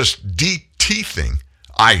 They're just de-teething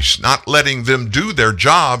ICE, not letting them do their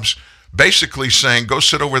jobs, basically saying, go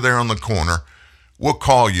sit over there on the corner. We'll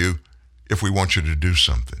call you if we want you to do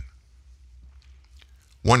something.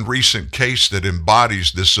 One recent case that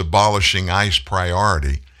embodies this abolishing ICE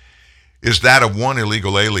priority is that of one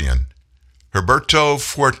illegal alien, Herberto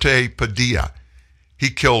Fuerte Padilla. He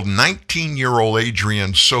killed 19-year-old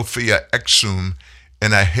Adrian Sofia Exum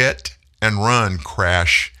in a hit-and-run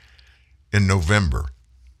crash in November.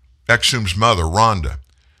 Exum's mother, Rhonda,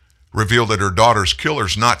 revealed that her daughter's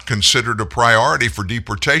killer's not considered a priority for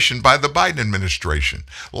deportation by the Biden administration.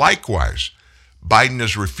 Likewise, Biden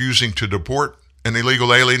is refusing to deport an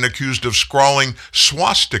illegal alien accused of scrawling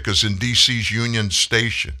swastikas in D.C.'s Union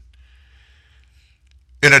Station.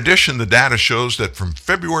 In addition, the data shows that from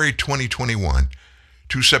February 2021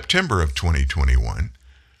 to September of 2021,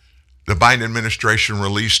 the Biden administration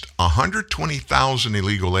released 120,000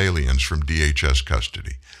 illegal aliens from DHS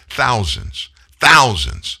custody. Thousands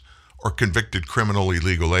are convicted criminal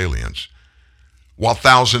illegal aliens, while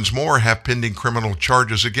thousands more have pending criminal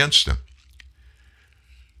charges against them.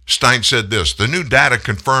 Stein said this: the new data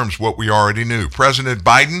confirms what we already knew. President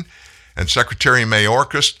Biden and Secretary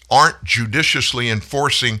Mayorkas aren't judiciously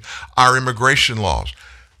enforcing our immigration laws.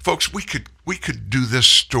 Folks, we could do this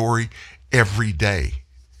story every day.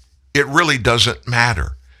 It really doesn't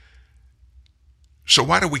matter. So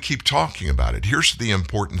why do we keep talking about it? Here's the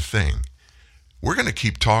important thing. We're going to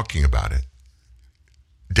keep talking about it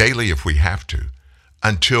daily if we have to,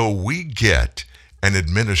 until we get an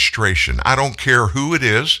administration. I don't care who it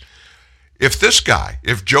is. If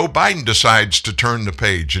Joe Biden decides to turn the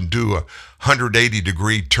page and do a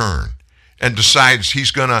 180-degree turn and decides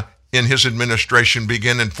he's going to, in his administration,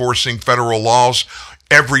 begin enforcing federal laws,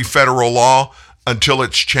 every federal law, until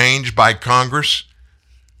it's changed by Congress,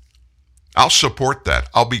 I'll support that.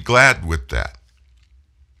 I'll be glad with that.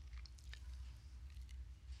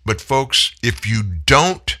 But folks, if you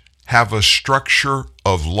don't have a structure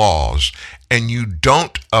of laws and you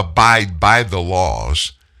don't abide by the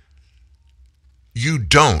laws, you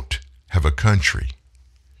don't have a country.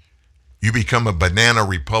 You become a banana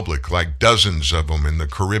republic like dozens of them in the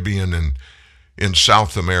Caribbean and in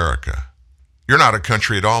South America. You're not a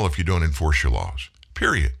country at all if you don't enforce your laws,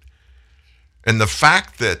 period. And the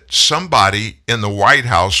fact that somebody in the White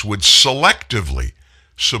House would selectively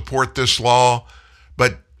support this law,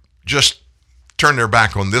 but just turn their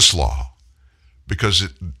back on this law because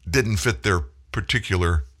it didn't fit their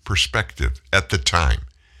particular perspective at the time.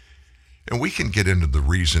 And we can get into the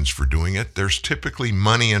reasons for doing it. There's typically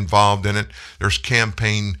money involved in it. There's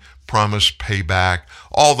campaign promise payback,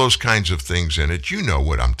 all those kinds of things in it. You know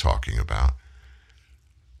what I'm talking about.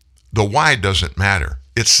 The why doesn't matter.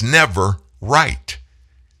 It's never right.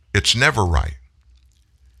 It's never right.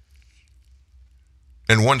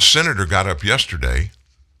 And one senator got up yesterday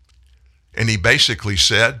and he basically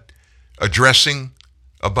said, addressing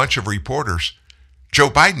a bunch of reporters, Joe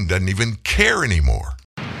Biden doesn't even care anymore.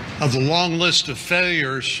 Of the long list of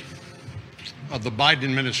failures of the Biden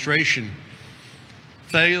administration,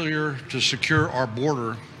 failure to secure our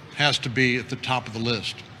border has to be at the top of the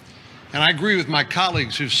list. And I agree with my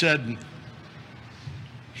colleagues who said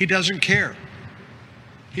he doesn't care.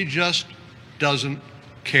 He just doesn't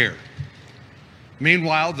care.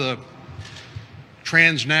 Meanwhile, the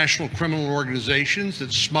transnational criminal organizations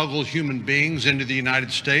that smuggle human beings into the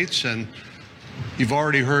United States, and you've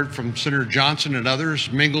already heard from Senator Johnson and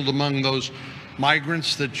others, mingled among those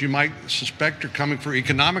migrants that you might suspect are coming for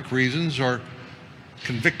economic reasons, are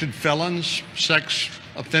convicted felons, sex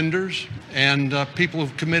offenders, and people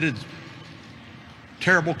who've committed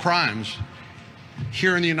terrible crimes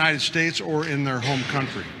here in the United States or in their home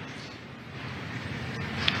country.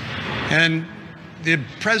 And the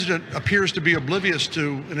president appears to be oblivious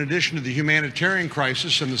to, in addition to the humanitarian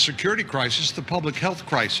crisis and the security crisis, the public health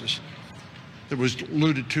crisis that was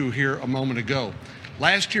alluded to here a moment ago.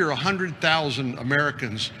 Last year, 100,000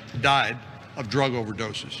 Americans died of drug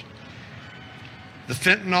overdoses. The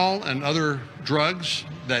fentanyl and other drugs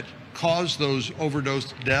that caused those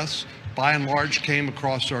overdose deaths, by and large, came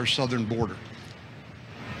across our southern border.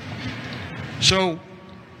 So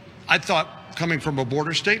I thought, coming from a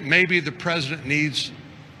border state, maybe the president needs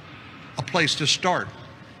a place to start.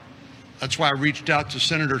 That's why I reached out to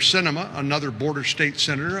Senator Sinema, another border state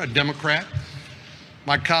senator, a Democrat,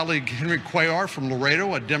 my colleague Henry Cuellar from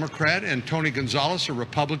Laredo, a Democrat, and Tony Gonzalez, a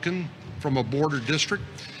Republican from a border district.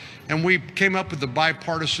 And we came up with the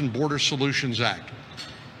Bipartisan Border Solutions Act.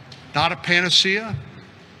 Not a panacea,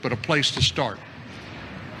 but a place to start.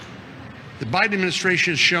 The Biden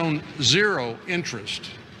administration has shown zero interest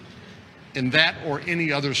in that or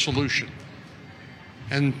any other solution.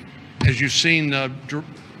 And as you've seen,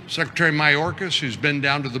 Secretary Mayorkas, who's been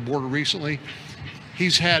down to the border recently,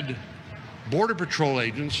 he's had Border Patrol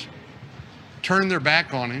agents turn their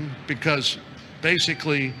back on him because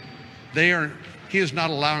basically he is not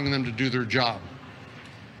allowing them to do their job.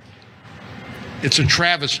 It's a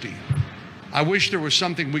travesty. I wish there was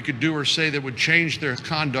something we could do or say that would change their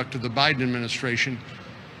conduct of the Biden administration.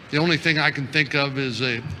 The only thing I can think of is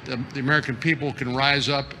the American people can rise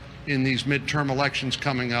up in these midterm elections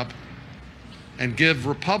coming up and give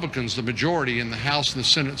Republicans the majority in the House and the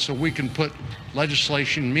Senate so we can put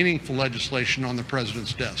legislation, meaningful legislation, on the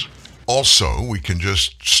president's desk. Also, we can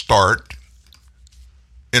just start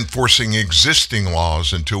enforcing existing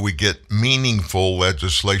laws until we get meaningful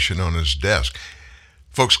legislation on his desk.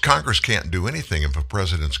 Folks, Congress can't do anything if a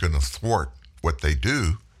president's going to thwart what they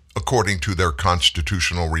do according to their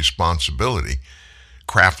constitutional responsibility.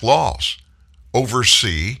 Craft laws,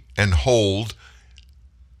 oversee and hold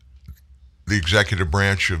the executive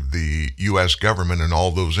branch of the U.S. government and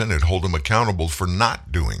all those in it, hold them accountable for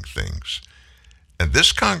not doing things. And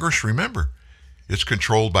this Congress, remember, it's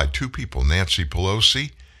controlled by two people, Nancy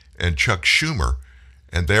Pelosi and Chuck Schumer,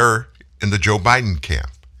 and they're in the Joe Biden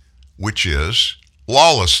camp, which is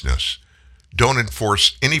lawlessness. Don't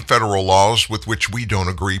enforce any federal laws with which we don't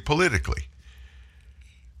agree politically.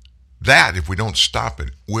 That, if we don't stop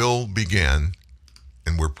it, will begin,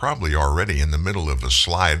 and we're probably already in the middle of a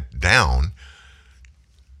slide down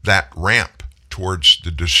that ramp towards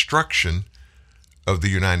the destruction of the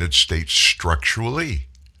United States structurally.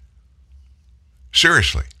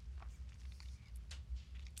 Seriously.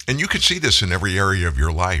 And you can see this in every area of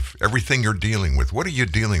your life, everything you're dealing with. What are you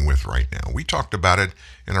dealing with right now? We talked about it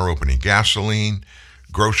in our opening. Gasoline,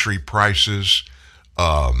 grocery prices,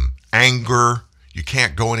 anger. You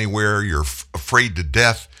can't go anywhere. You're afraid to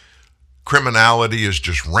death. Criminality is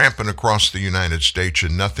just rampant across the United States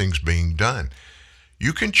and nothing's being done.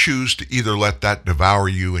 You can choose to either let that devour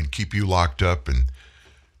you and keep you locked up and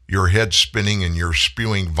your head spinning and you're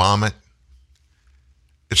spewing vomit.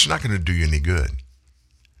 It's not going to do you any good.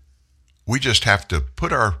 We just have to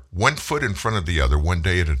put our one foot in front of the other one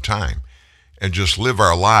day at a time and just live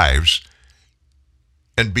our lives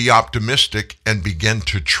and be optimistic and begin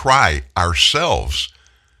to try ourselves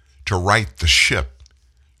to right the ship.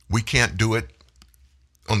 We can't do it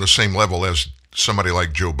on the same level as somebody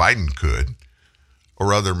like Joe Biden could,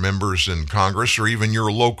 or other members in Congress, or even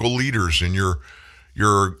your local leaders in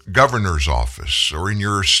your governor's office or in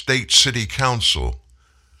your state city council.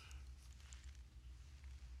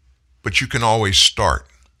 But you can always start.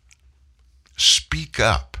 Speak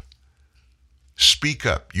up. Speak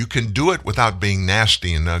up. You can do it without being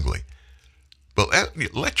nasty and ugly. But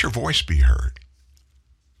let your voice be heard.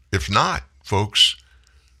 If not, folks,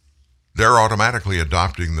 they're automatically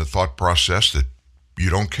adopting the thought process that you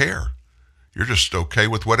don't care. You're just okay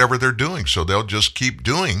with whatever they're doing, so they'll just keep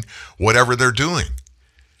doing whatever they're doing.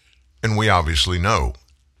 And we obviously know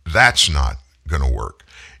that's not going to work.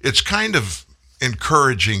 It's kind of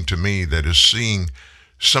encouraging to me that is seeing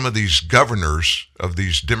some of these governors of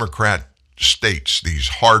these Democrat states, these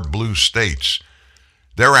hard blue states,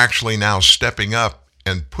 they're actually now stepping up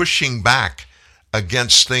and pushing back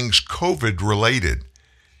against things COVID related.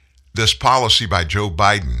 This policy by Joe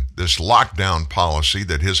Biden, this lockdown policy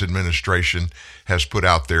that his administration has put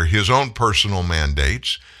out there, his own personal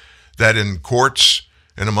mandates, that in courts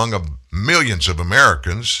and among millions of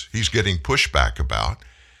Americans, he's getting pushback about.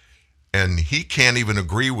 And he can't even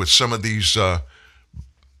agree with some of these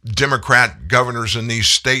Democrat governors in these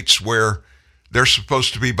states where they're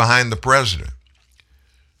supposed to be behind the president.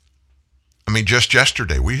 I mean, just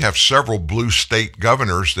yesterday, we have several blue state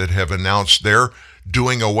governors that have announced they're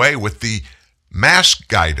doing away with the mask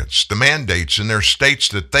guidance, the mandates in their states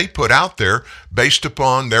that they put out there based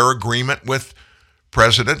upon their agreement with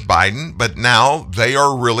President Biden. But now they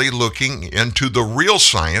are really looking into the real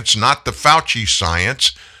science, not the Fauci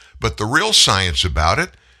science, but the real science about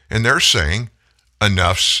it, and they're saying,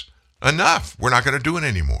 enough's enough. We're not going to do it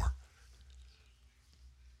anymore.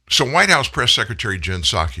 So White House Press Secretary Jen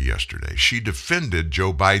Psaki yesterday, she defended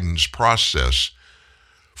Joe Biden's process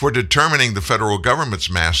for determining the federal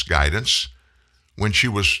government's mask guidance when she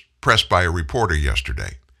was pressed by a reporter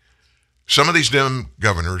yesterday. Some of these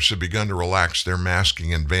governors have begun to relax their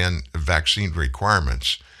masking and vaccine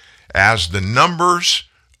requirements as the numbers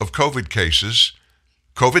of COVID cases,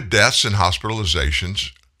 COVID deaths and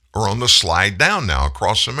hospitalizations are on the slide down now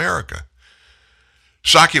across America.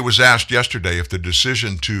 Psaki was asked yesterday if the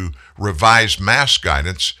decision to revise mask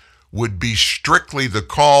guidance would be strictly the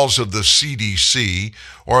calls of the CDC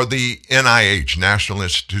or the NIH, National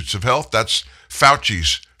Institutes of Health, that's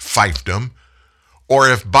Fauci's fiefdom, or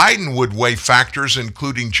if Biden would weigh factors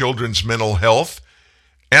including children's mental health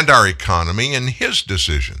and our economy in his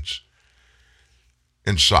decisions.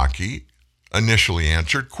 And Psaki initially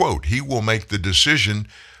answered, quote, he will make the decision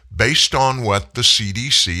based on what the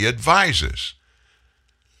CDC advises.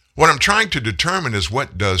 What I'm trying to determine is,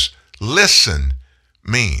 what does listen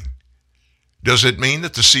mean? Does it mean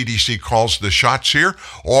that the CDC calls the shots here?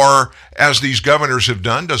 Or, as these governors have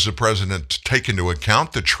done, does the president take into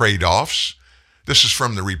account the trade-offs? This is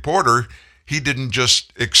from the reporter. He didn't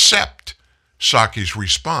just accept Psaki's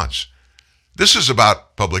response. This is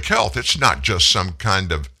about public health. It's not just some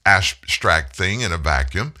kind of abstract thing in a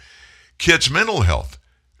vacuum. Kids' mental health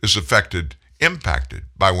is impacted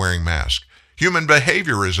by wearing masks. Human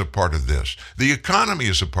behavior is a part of this. The economy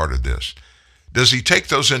is a part of this. Does he take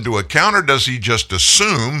those into account, or does he just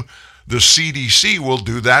assume the CDC will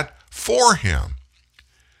do that for him?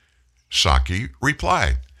 Psaki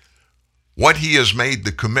replied, what he has made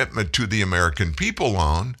the commitment to the American people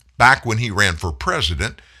on back when he ran for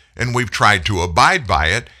president, and we've tried to abide by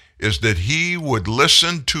it, is that he would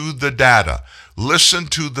listen to the data, listen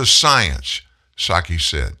to the science, Psaki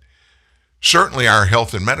said. Certainly our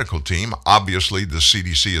health and medical team, obviously the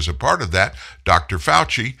CDC is a part of that, Dr.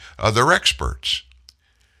 Fauci, other experts.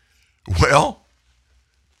 Well,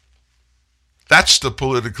 that's the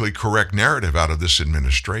politically correct narrative out of this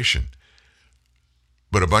administration.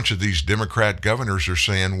 But a bunch of these Democrat governors are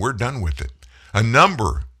saying we're done with it. A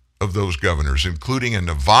number of those governors, including in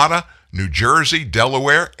Nevada, New Jersey,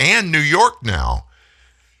 Delaware, and New York now,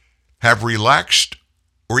 have relaxed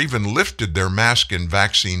or even lifted their mask and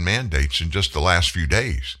vaccine mandates in just the last few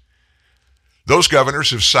days. Those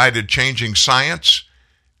governors have cited changing science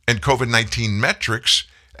and COVID-19 metrics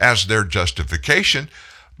as their justification,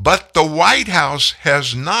 but the White House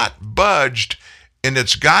has not budged in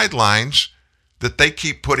its guidelines that they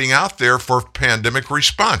keep putting out there for pandemic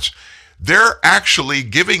response. They're actually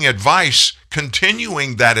giving advice,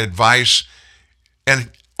 continuing that advice,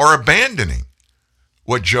 or abandoning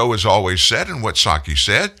what Joe has always said and what Psaki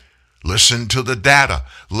said. Listen to the data.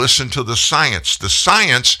 Listen to the science. The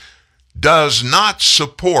science does not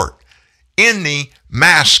support any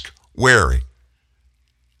mask wearing.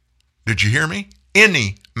 Did you hear me?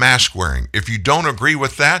 Any mask wearing. If you don't agree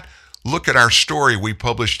with that, look at our story we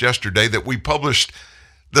published yesterday, that we published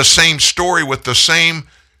the same story with the same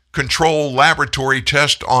control laboratory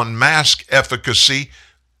test on mask efficacy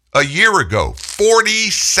a year ago.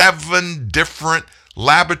 47 different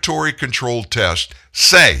laboratory control tests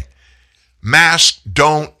say masks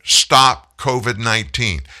don't stop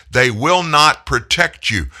COVID-19. They will not protect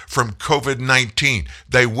you from COVID-19.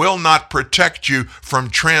 They will not protect you from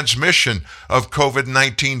transmission of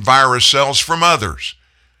COVID-19 virus cells from others.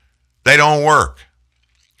 They don't work.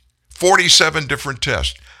 47 different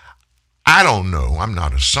tests. I don't know. I'm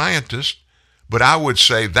not a scientist, but I would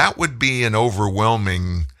say that would be an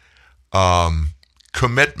overwhelming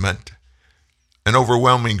commitment, an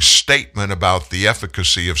overwhelming statement about the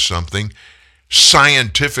efficacy of something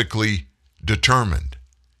scientifically determined.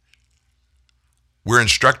 We're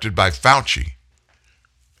instructed by Fauci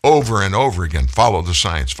over and over again, follow the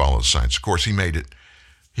science, follow the science. Of course, he made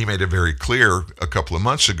it very clear a couple of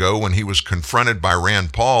months ago when he was confronted by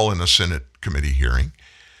Rand Paul in a Senate committee hearing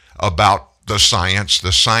about the science,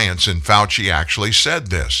 and Fauci actually said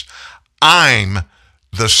this: I'm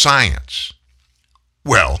the science.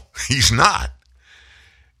 Well, he's not.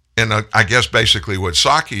 And I guess basically what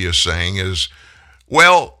Psaki is saying is,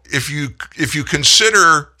 well, if you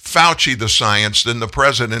consider Fauci the science, then the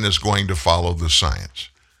president is going to follow the science.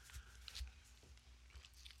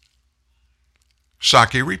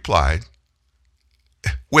 Psaki replied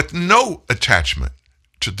with no attachment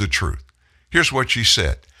to the truth. Here's what she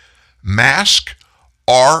said: masks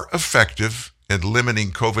are effective in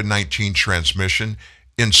limiting COVID-19 transmission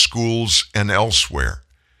in schools and elsewhere.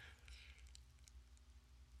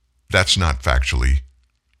 That's not factually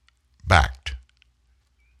backed.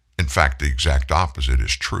 In fact, the exact opposite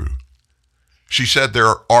is true. She said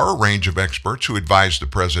there are a range of experts who advise the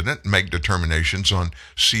president and make determinations on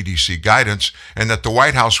CDC guidance, and that the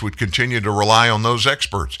White House would continue to rely on those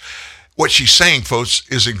experts. What she's saying, folks,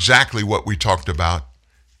 is exactly what we talked about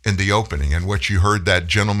in the opening and what you heard that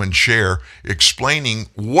gentleman share, explaining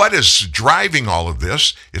what is driving all of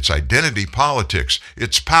this. It's identity politics.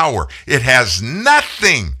 It's power. It has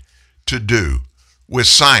nothing to do with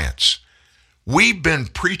science. We've been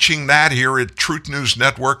preaching that here at Truth News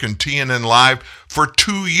Network and TNN Live for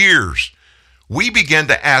 2 years. We began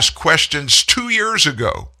to ask questions 2 years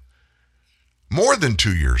ago, more than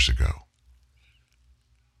 2 years ago.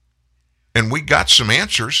 And we got some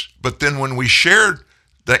answers, but then when we shared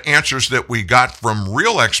the answers that we got from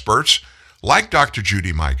real experts, like Dr.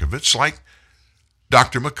 Judy Mikovits, like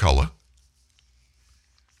Dr. McCullough,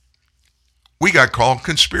 we got called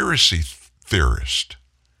conspiracy theorist.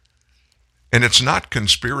 And it's not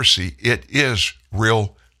conspiracy, it is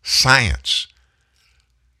real science.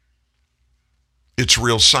 It's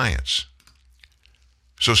real science.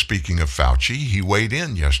 So speaking of Fauci, he weighed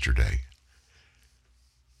in yesterday.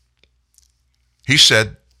 He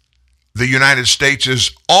said the United States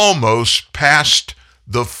is almost past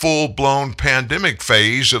the full-blown pandemic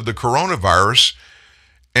phase of the coronavirus,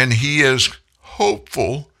 and he is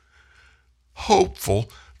hopeful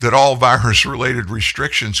that all virus-related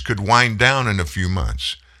restrictions could wind down in a few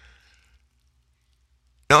months.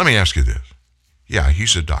 Now, let me ask you this. Yeah,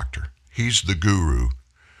 he's a doctor. He's the guru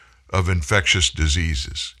of infectious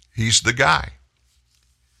diseases. He's the guy.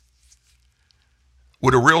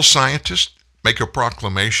 Would a real scientist make a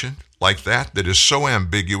proclamation like that is so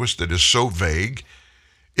ambiguous, that is so vague,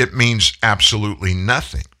 it means absolutely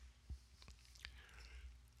nothing?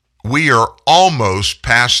 We are almost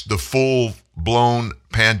past the full-blown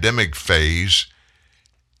pandemic phase,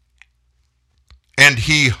 and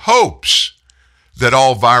he hopes that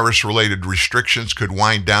all virus-related restrictions could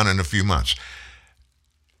wind down in a few months.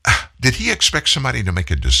 Did he expect somebody to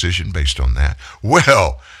make a decision based on that?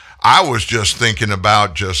 Well, I was just thinking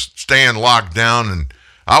about just staying locked down, and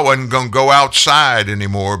I wasn't going to go outside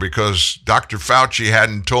anymore because Dr. Fauci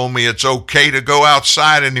hadn't told me it's okay to go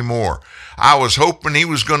outside anymore. I was hoping he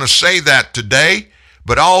was going to say that today,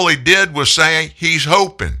 but all he did was say he's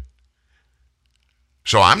hoping.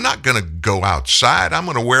 So I'm not going to go outside. I'm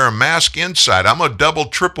going to wear a mask inside. I'm a double,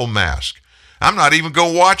 triple mask. I'm not even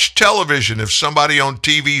going to watch television if somebody on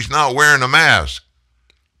TV is not wearing a mask.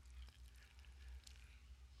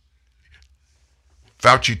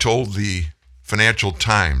 Fauci told the Financial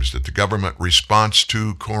Times that the government response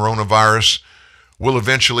to coronavirus will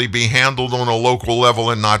eventually be handled on a local level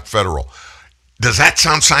and not federal. Does that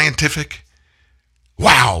sound scientific?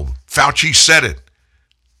 Wow, Fauci said it.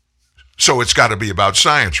 So it's got to be about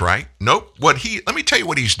science, right? Nope. Let me tell you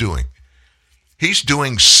what he's doing. He's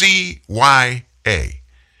doing CYA.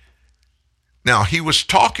 Now, he was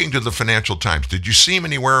talking to the Financial Times. Did you see him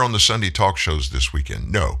anywhere on the Sunday talk shows this weekend?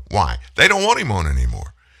 No. Why? They don't want him on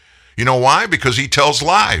anymore. You know why? Because he tells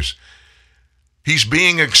lies. He's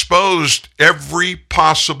being exposed every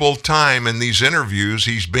possible time in these interviews.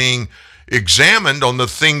 He's being examined on the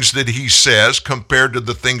things that he says compared to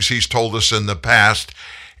the things he's told us in the past.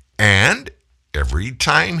 And every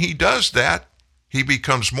time he does that, he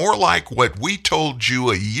becomes more like what we told you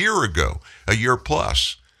a year ago, a year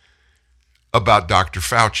plus, about Dr.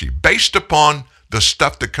 Fauci, based upon the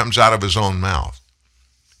stuff that comes out of his own mouth.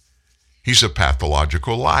 He's a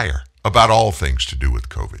pathological liar about all things to do with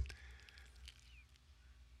COVID.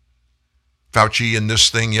 Fauci in this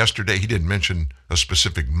thing yesterday, he didn't mention a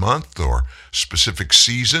specific month or specific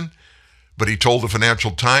season, but he told the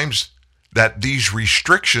Financial Times that these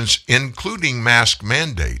restrictions, including mask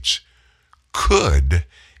mandates, could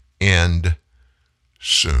end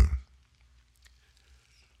soon.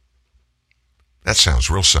 That sounds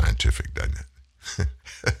real scientific, doesn't it?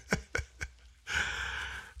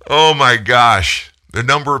 Oh my gosh. The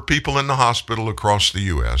number of people in the hospital across the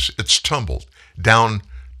U.S., it's tumbled down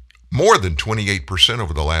more than 28%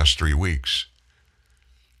 over the last 3 weeks.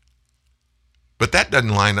 But that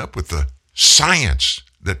doesn't line up with the science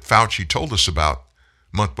that Fauci told us about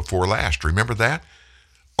month before last. Remember that?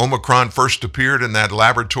 Omicron first appeared in that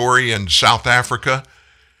laboratory in South Africa,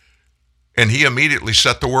 and he immediately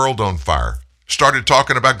set the world on fire. Started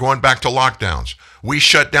talking about going back to lockdowns. We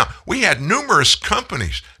shut down. We had numerous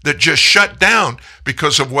companies that just shut down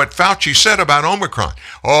because of what Fauci said about Omicron.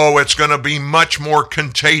 Oh, it's going to be much more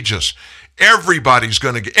contagious. Everybody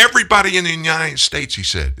in the United States, he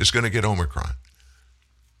said, is going to get Omicron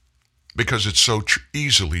because it's so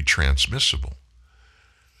easily transmissible.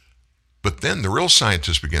 But then the real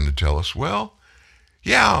scientists begin to tell us, well,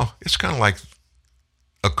 yeah, it's kind of like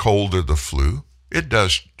a cold or the flu. It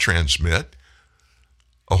does transmit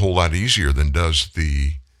a whole lot easier than does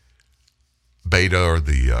the beta or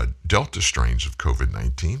the delta strains of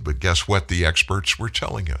COVID-19. But guess what the experts were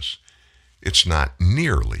telling us? It's not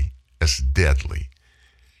nearly as deadly.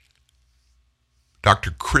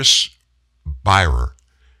 Dr. Chris Byrer,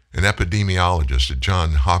 an epidemiologist at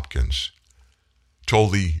Johns Hopkins,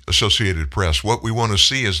 told the Associated Press, what we want to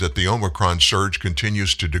see is that the Omicron surge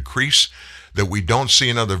continues to decrease, that we don't see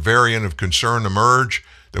another variant of concern emerge,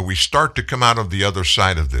 that we start to come out of the other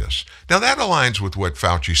side of this. Now that aligns with what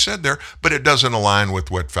Fauci said there, but it doesn't align with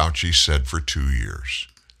what Fauci said for 2 years.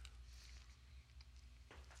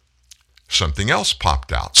 Something else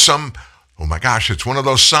popped out. Oh my gosh, it's one of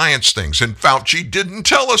those science things, and Fauci didn't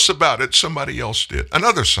tell us about it. Somebody else did.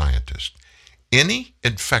 Another scientist. Any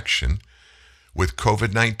infection with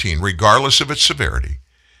COVID-19, regardless of its severity,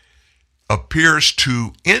 appears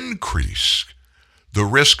to increase the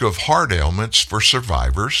risk of heart ailments for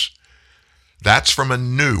survivors. That's from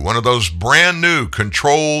one of those brand new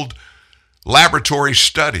controlled laboratory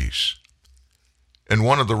studies. And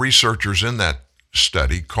one of the researchers in that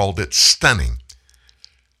study called it stunning.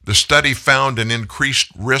 The study found an increased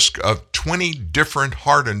risk of 20 different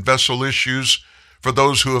heart and vessel issues for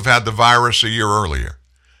those who have had the virus a year earlier.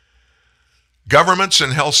 Governments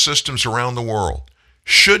and health systems around the world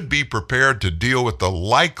should be prepared to deal with the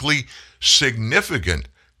likely significant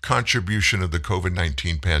contribution of the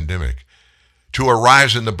COVID-19 pandemic to a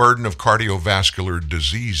rise in the burden of cardiovascular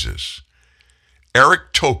diseases.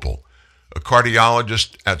 Eric Topol, a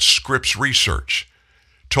cardiologist at Scripps Research,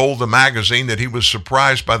 told the magazine that he was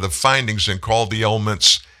surprised by the findings and called the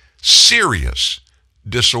ailments serious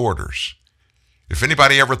disorders. If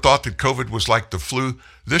anybody ever thought that COVID was like the flu,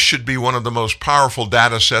 this should be one of the most powerful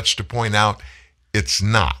data sets to point out it's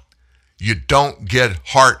not. You don't get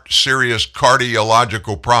serious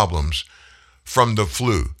cardiological problems from the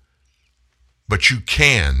flu, but you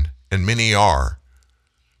can, and many are,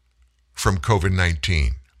 from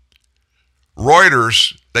COVID-19.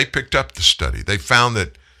 Reuters, they picked up the study. They found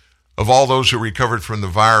that Of all those who recovered from the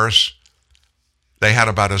virus, they had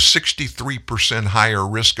about a 63% higher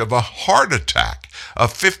risk of a heart attack, a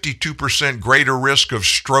 52% greater risk of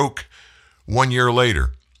stroke 1 year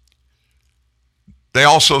later. They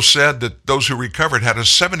also said that those who recovered had a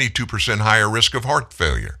 72% higher risk of heart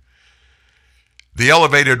failure. The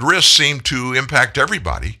elevated risk seemed to impact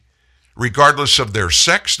everybody, regardless of their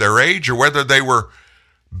sex, their age, or whether they were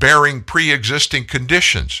bearing pre-existing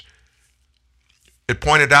conditions. It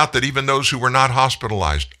pointed out that even those who were not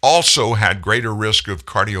hospitalized also had greater risk of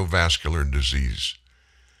cardiovascular disease.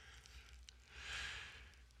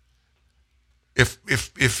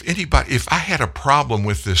 If I had a problem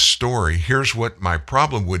with this story, here's what my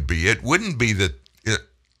problem would be. It wouldn't be that it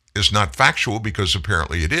is not factual, because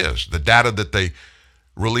apparently it is. The data that they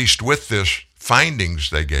released with this findings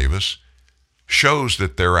they gave us shows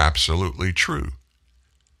that they're absolutely true.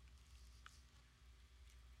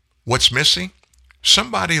 What's missing?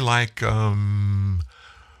 Somebody like an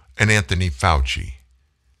Anthony Fauci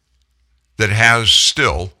that has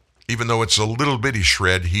still, even though it's a little bitty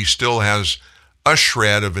shred, he still has a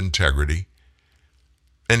shred of integrity,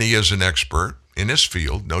 and he is an expert in his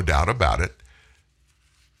field, no doubt about it.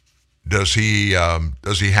 Does he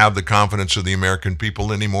have the confidence of the American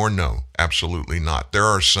people anymore? No, absolutely not. There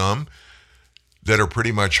are some that are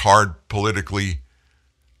pretty much hard politically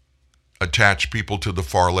attached people to the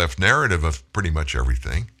far left narrative of pretty much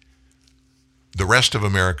everything. The rest of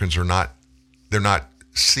Americans are not, they're not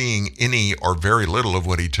seeing any or very little of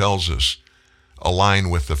what he tells us align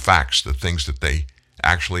with the facts, the things that they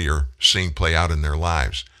actually are seeing play out in their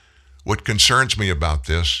lives. What concerns me about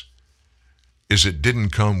this is it didn't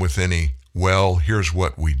come with any, well, here's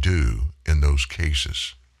what we do in those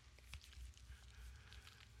cases.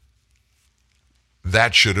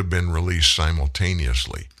 That should have been released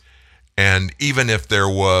simultaneously. And even if there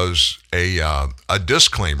was a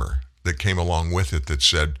disclaimer that came along with it that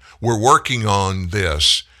said, we're working on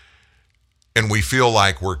this, and we feel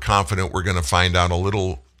like we're confident we're going to find out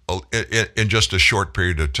in just a short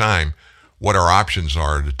period of time what our options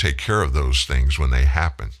are to take care of those things when they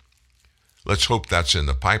happen. Let's hope that's in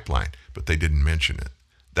the pipeline, but they didn't mention it.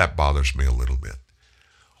 That bothers me a little bit.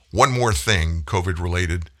 One more thing,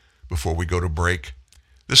 COVID-related, before we go to break.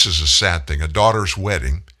 This is a sad thing. A daughter's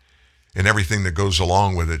wedding and everything that goes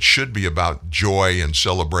along with it should be about joy and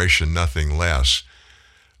celebration, nothing less.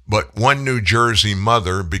 But one New Jersey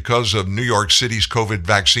mother, because of New York City's COVID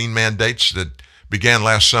vaccine mandates that began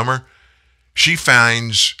last summer, she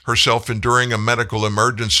finds herself enduring a medical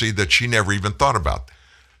emergency that she never even thought about.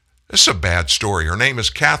 This is a bad story. Her name is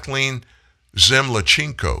Kathleen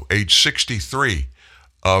Zemlachenko, age 63,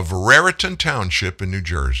 of Raritan Township in New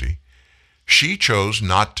Jersey. She chose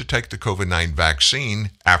not to take the COVID-19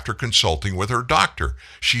 vaccine after consulting with her doctor.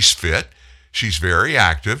 She's fit. She's very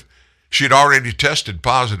active. She had already tested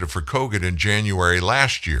positive for COVID in January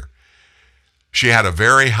last year. She had a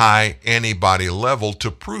very high antibody level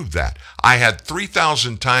to prove that. I had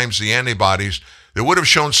 3,000 times the antibodies that would have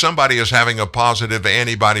shown somebody as having a positive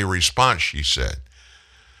antibody response, she said.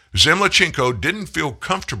 Zemlachenko didn't feel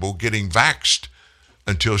comfortable getting vaxxed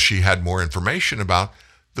until she had more information about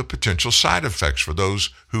the potential side effects for those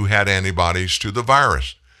who had antibodies to the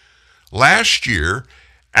virus. Last year,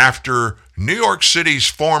 after New York City's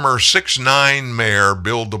former 6'9" mayor,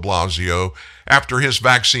 Bill de Blasio, after his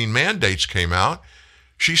vaccine mandates came out,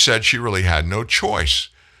 she said she really had no choice.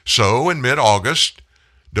 So in mid-August,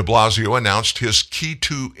 de Blasio announced his Key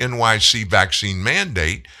to NYC vaccine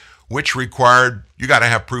mandate, which required you got to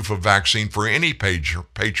have proof of vaccine for any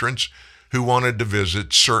patrons who wanted to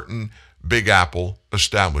visit certain Big Apple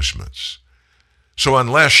establishments. So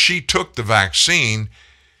unless she took the vaccine,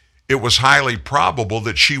 it was highly probable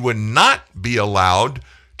that she would not be allowed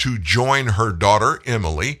to join her daughter,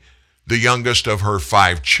 Emily, the youngest of her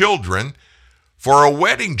 5 children, for a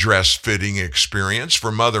wedding dress fitting experience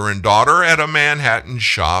for mother and daughter at a Manhattan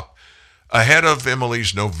shop ahead of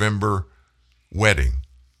Emily's November wedding.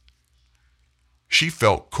 She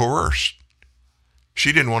felt coerced.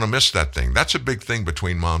 She didn't want to miss that thing. That's a big thing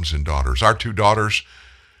between moms and daughters. Our 2 daughters,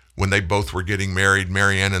 when they both were getting married,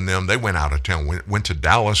 Marianne and them, they went out of town, went to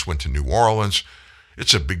Dallas, went to New Orleans.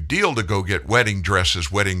 It's a big deal to go get wedding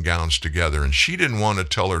dresses, wedding gowns together. And she didn't want to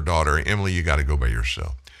tell her daughter, Emily, you got to go by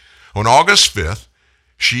yourself. On August 5th,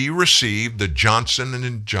 she received the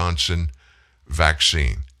Johnson & Johnson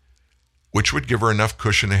vaccine, which would give her enough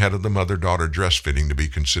cushion ahead of the mother-daughter dress fitting to be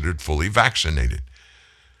considered fully vaccinated.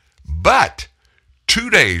 But 2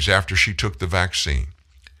 days after she took the vaccine,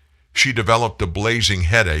 she developed a blazing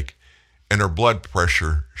headache and her blood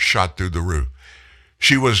pressure shot through the roof.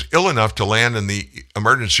 She was ill enough to land in the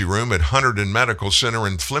emergency room at Hunterdon Medical Center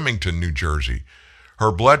in Flemington, New Jersey.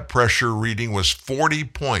 Her blood pressure reading was 40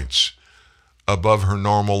 points above her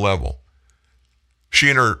normal level. She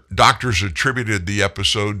and her doctors attributed the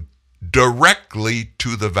episode directly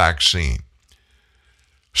to the vaccine.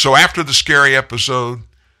 So after the scary episode,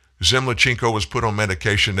 Zemlyanchenko was put on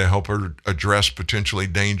medication to help her address potentially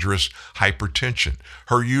dangerous hypertension.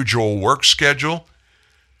 Her usual work schedule,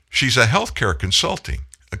 she's a healthcare consultant,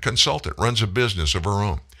 runs a business of her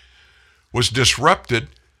own, was disrupted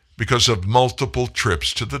because of multiple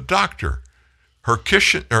trips to the doctor. Her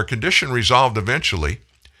condition resolved eventually.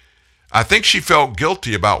 I think she felt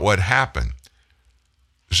guilty about what happened.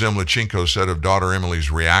 Zemlyanchenko said of daughter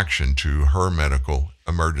Emily's reaction to her medical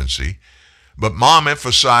emergency. But mom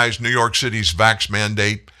emphasized New York City's vax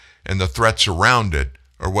mandate and the threats around it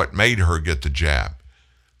are what made her get the jab.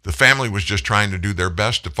 The family was just trying to do their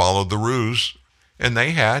best to follow the rules, and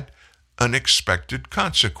they had unexpected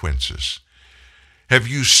consequences.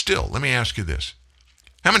 Let me ask you this.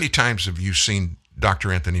 How many times have you seen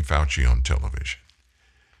Dr. Anthony Fauci on television?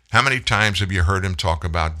 How many times have you heard him talk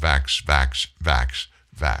about vax?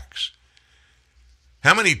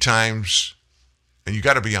 How many times, and you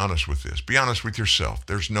got to be honest with this, be honest with yourself.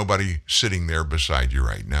 There's nobody sitting there beside you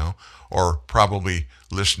right now or probably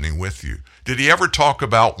listening with you. Did he ever talk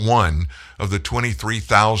about one of the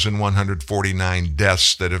 23,149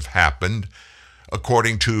 deaths that have happened,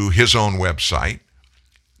 according to his own website,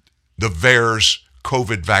 the VAERS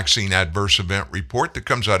COVID vaccine adverse event report that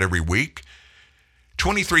comes out every week?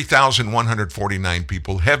 23,149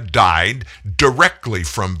 people have died directly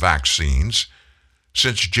from vaccines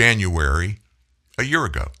since January a year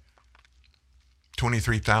ago.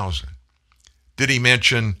 23,000. Did he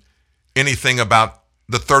mention anything about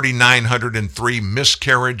the 3,903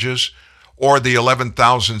 miscarriages or the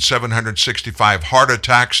 11,765 heart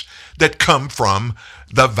attacks that come from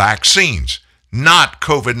the vaccines? Not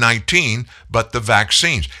COVID-19, but the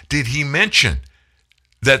vaccines. Did he mention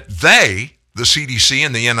that they, the CDC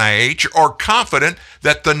and the NIH, are confident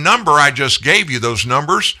that the number I just gave you, those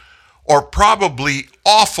numbers, are probably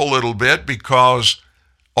off a little bit because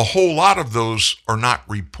a whole lot of those are not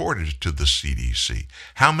reported to the CDC?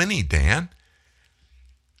 How many, Dan?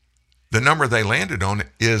 The number they landed on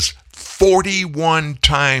is 41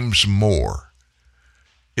 times more.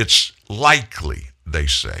 It's likely, they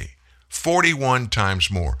say, 41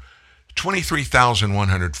 times more.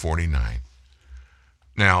 23,149.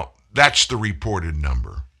 Now, that's the reported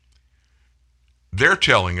number. They're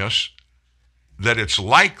telling us that it's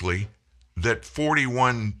likely that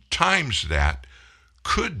 41 times that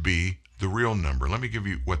could be the real number. Let me give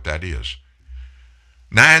you what that is.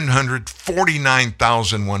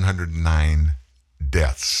 949,109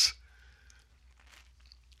 deaths.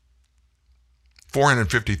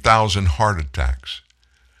 450,000 heart attacks.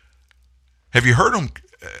 Have you heard them?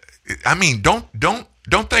 I mean, don't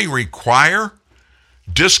they require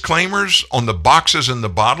disclaimers on the boxes and the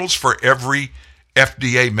bottles for every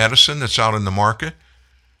FDA medicine that's out in the market?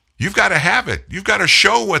 You've got to have it. You've got to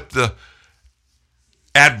show what the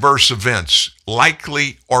adverse events,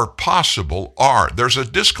 likely or possible, are. There's a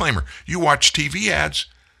disclaimer. You watch TV ads.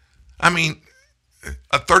 I mean,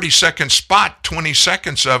 a 30-second spot, 20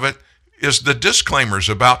 seconds of it is the disclaimers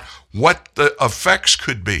about what the effects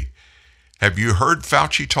could be. Have you heard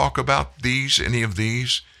Fauci talk about any of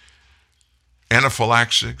these?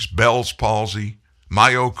 Anaphylaxis, Bell's palsy,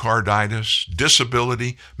 myocarditis,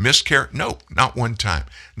 disability, miscarriage? No, not one time.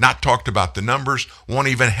 Not talked about the numbers, won't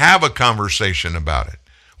even have a conversation about it.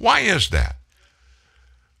 Why is that?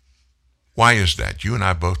 Why is that? You and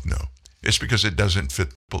I both know. It's because it doesn't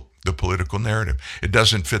fit the political narrative. It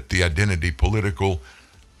doesn't fit the identity political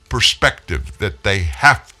perspective that they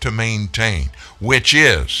have to maintain, which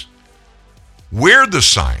is, we're the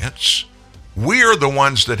science. We're the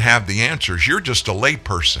ones that have the answers. You're just a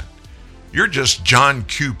layperson. You're just John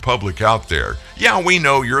Q. Public out there. Yeah, we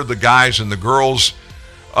know you're the guys and the girls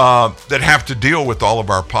that have to deal with all of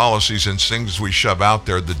our policies and things we shove out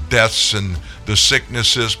there, the deaths and the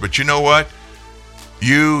sicknesses. But you know what?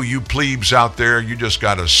 You plebes out there, you just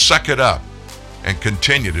got to suck it up and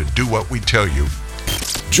continue to do what we tell you.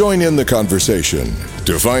 Join in the conversation.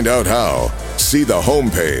 To find out how, see the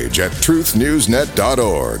homepage at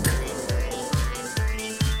truthnewsnet.org.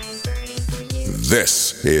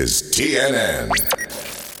 This is TNN.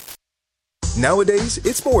 Nowadays,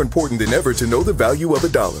 it's more important than ever to know the value of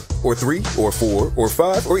 $1, or $3, or $4, or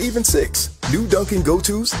 $5, or even $6. New Dunkin'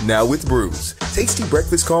 Go-Tos, now with brews. Tasty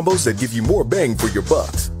breakfast combos that give you more bang for your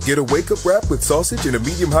bucks. Get a wake-up wrap with sausage and a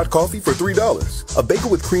medium hot coffee for $3. A bagel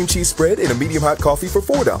with cream cheese spread and a medium hot coffee for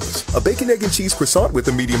 $4. A bacon, egg, and cheese croissant with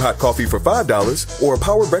a medium hot coffee for $5. Or a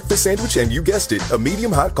power breakfast sandwich and, you guessed it, a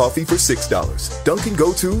medium hot coffee for $6. Dunkin'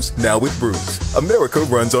 Go-Tos, now with brews. America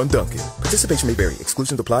runs on Dunkin'. Participation may vary.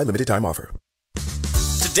 Exclusions apply. Limited time offer.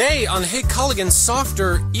 Today on Hey Culligan,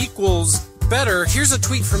 softer equals better. Here's a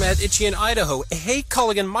tweet from @Itchy in Idaho. Hey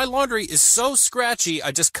Culligan, my laundry is so scratchy,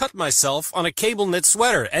 I just cut myself on a cable knit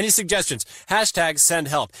sweater. Any suggestions? #send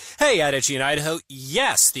help. Hey @Itchy in Idaho.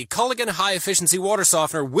 Yes, the Culligan high efficiency water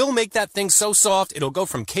softener will make that thing so soft it'll go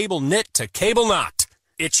from cable knit to cable knot.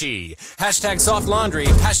 Itchy. #soft laundry.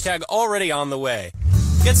 #already on the way.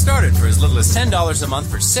 Get started for as little as $10 a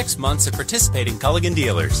month for 6 months at participating Culligan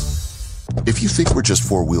dealers. If you think we're just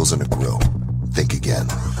four wheels and a grill, think again.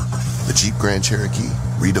 The Jeep Grand Cherokee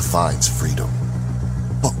redefines freedom.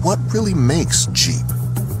 But what really makes Jeep?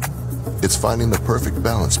 It's finding the perfect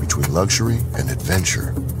balance between luxury and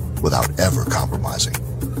adventure without ever compromising.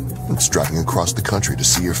 It's driving across the country to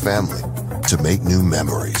see your family, to make new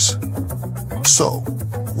memories. So,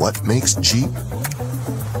 what makes Jeep?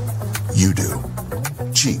 You do.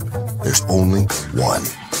 Jeep. There's only one.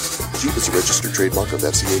 Jeep is a registered trademark of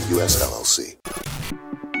FCA US LLC.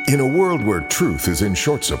 In a world where truth is in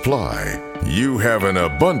short supply, you have an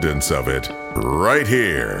abundance of it right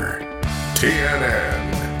here.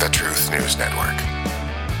 TNN, the Truth News Network.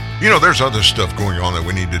 You know, there's other stuff going on that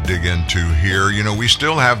we need to dig into here. You know, we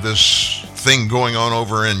still have this thing going on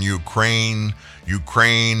over in Ukraine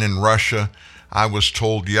and Russia. I was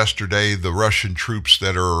told yesterday the Russian troops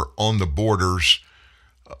that are on the borders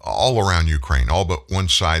all around Ukraine, all but one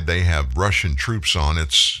side, they have Russian troops on.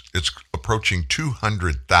 It's approaching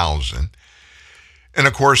 200,000. And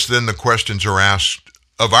of course, then the questions are asked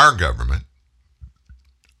of our government,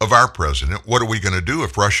 of our president, what are we going to do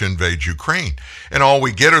if Russia invades Ukraine? And all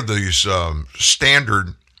we get are these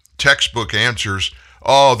standard textbook answers.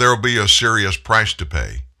 Oh, there'll be a serious price to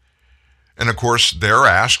pay. And of course, they're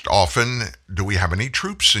asked often, do we have any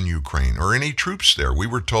troops in Ukraine or any troops there? We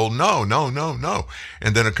were told no.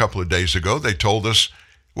 And then a couple of days ago, they told us,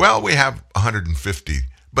 well, we have 150,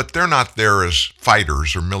 but they're not there as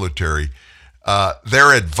fighters or military.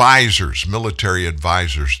 They're advisors, military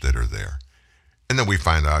advisors that are there. And then we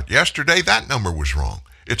find out yesterday that number was wrong.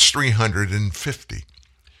 It's 350.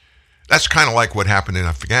 That's kind of like what happened in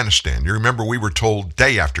Afghanistan. You remember we were told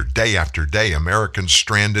day after day after day, Americans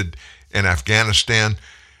stranded in Afghanistan,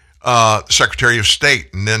 Secretary of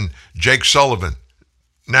State, and then Jake Sullivan,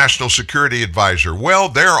 National Security Advisor. Well,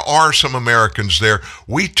 there are some Americans there.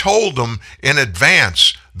 We told them in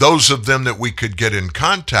advance, those of them that we could get in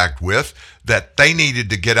contact with, that they needed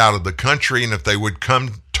to get out of the country, and if they would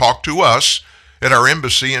come talk to us at our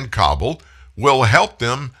embassy in Kabul, we'll help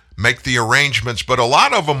them make the arrangements. But a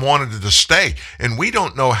lot of them wanted to stay, and we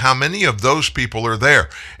don't know how many of those people are there.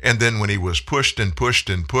 And then when he was pushed,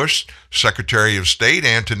 Secretary of State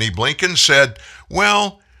Anthony Blinken said,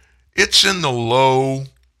 well, it's in the low,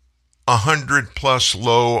 100 plus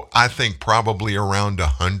low, I think probably around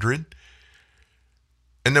 100.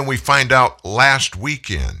 And then we find out last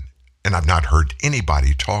weekend, and I've not heard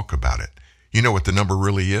anybody talk about it. You know what the number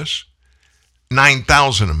really is?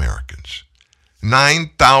 9,000 Americans.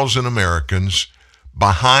 9,000 Americans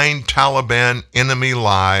behind Taliban enemy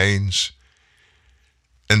lines,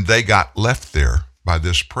 and they got left there by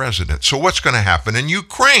this president. So what's going to happen in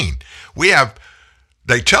Ukraine?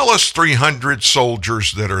 They tell us 300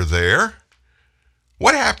 soldiers that are there.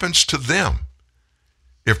 What happens to them?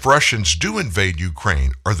 If Russians do invade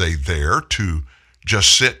Ukraine, are they there to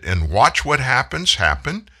just sit and watch what happen?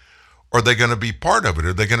 Or are they going to be part of it?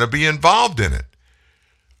 Are they going to be involved in it?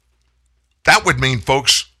 That would mean,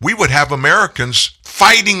 folks, we would have Americans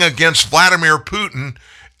fighting against Vladimir Putin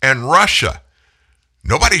and Russia.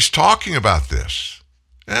 Nobody's talking about this.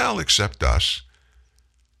 Well, except us.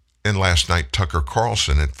 And last night, Tucker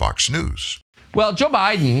Carlson at Fox News. Well, Joe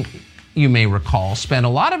Biden, you may recall, spent a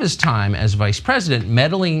lot of his time as vice president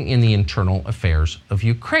meddling in the internal affairs of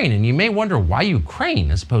Ukraine. And you may wonder why Ukraine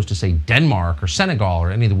as opposed to, say, Denmark or Senegal or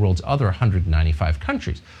any of the world's other 195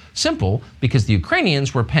 countries. Simple, because the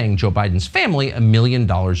Ukrainians were paying Joe Biden's family $1 million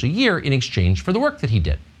a year in exchange for the work that he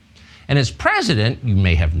did. And as president, you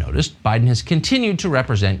may have noticed, Biden has continued to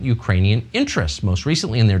represent Ukrainian interests, most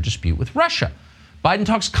recently in their dispute with Russia. Biden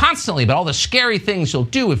talks constantly about all the scary things he'll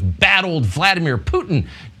do if bad old Vladimir Putin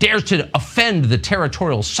dares to offend the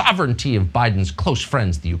territorial sovereignty of Biden's close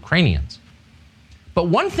friends, the Ukrainians. But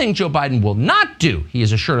one thing Joe Biden will not do, he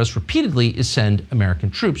has assured us repeatedly, is send American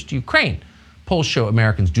troops to Ukraine. Polls show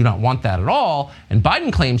Americans do not want that at all, and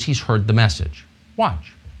Biden claims he's heard the message.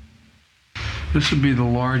 Watch. This would be the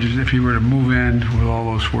largest, if he were to move in with all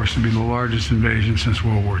those forces, it would be the largest invasion since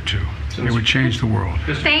World War II. It would change the world.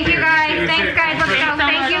 Thank you, guys. Thanks, guys. Let's go.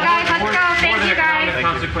 Thank you, guys. Let's go. Thank you,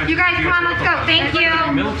 guys. You guys, come on, let's go. Thank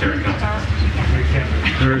you. Military.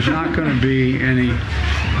 There is not going to be any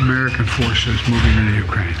American forces moving into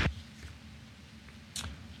Ukraine.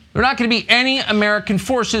 There are not going to be any American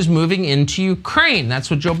forces moving into Ukraine.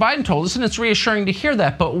 That's what Joe Biden told us, and it's reassuring to hear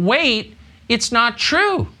that. But wait, it's not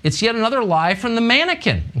true. It's yet another lie from the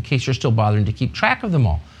mannequin, in case you're still bothering to keep track of them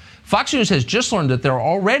all. Fox News has just learned that there are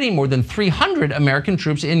already more than 300 American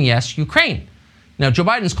troops in, yes, Ukraine. Now, Joe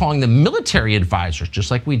Biden's calling them military advisors,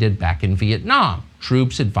 just like we did back in Vietnam.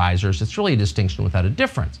 Troops, advisors, it's really a distinction without a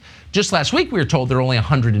difference. Just last week, we were told there are only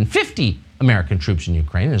 150 American troops in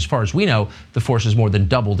Ukraine. And as far as we know, the force has more than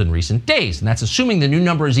doubled in recent days. And that's assuming the new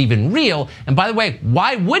number is even real. And by the way,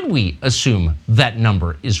 why would we assume that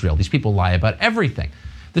number is real? These people lie about everything.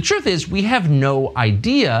 The truth is, we have no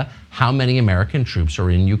idea how many American troops are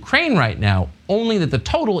in Ukraine right now, only that the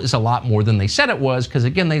total is a lot more than they said it was, because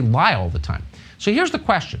again, they lie all the time. So here's the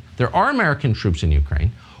question. There are American troops in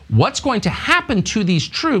Ukraine. What's going to happen to these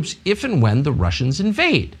troops if and when the Russians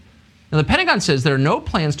invade? Now, the Pentagon says there are no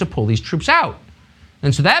plans to pull these troops out.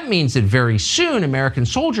 And so that means that very soon American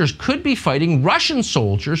soldiers could be fighting Russian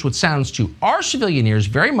soldiers, which sounds to our civilian ears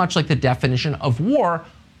very much like the definition of war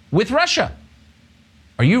with Russia.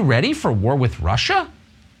 Are you ready for war with Russia?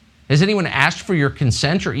 Has anyone asked for your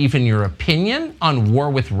consent or even your opinion on war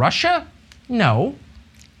with Russia? No.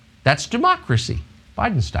 That's democracy,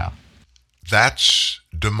 Biden style. That's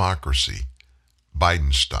democracy,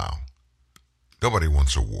 Biden style. Nobody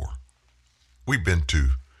wants a war. We've been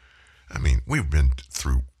through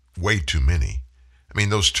way too many. I mean,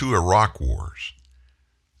 those two Iraq wars,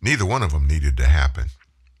 neither one of them needed to happen.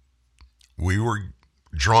 We were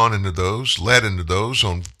drawn into those, led into those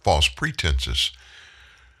on false pretenses.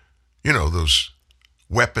 You know, those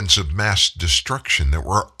weapons of mass destruction that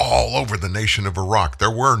were all over the nation of Iraq.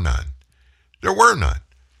 There were none. There were none.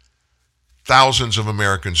 Thousands of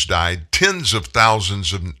Americans died, tens of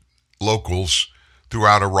thousands of locals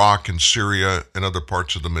throughout Iraq and Syria and other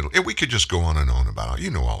parts of the Middle East. We could just go on and on about it.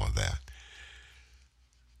 You know all of that.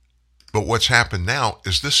 But what's happened now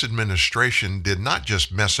is this administration did not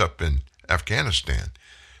just mess up in Afghanistan.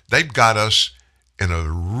 They've got us in a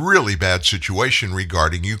really bad situation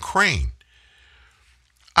regarding Ukraine.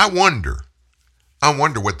 I wonder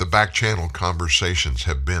what the back channel conversations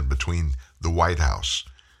have been between the White House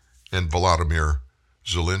and Volodymyr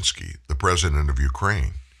Zelensky, the president of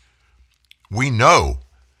Ukraine. We know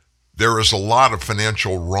there is a lot of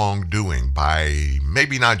financial wrongdoing by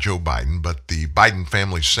maybe not Joe Biden, but the Biden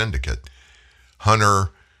family syndicate,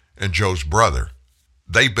 Hunter and Joe's brother.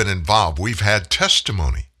 They've been involved. We've had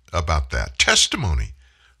testimony about that. Testimony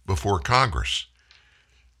before Congress.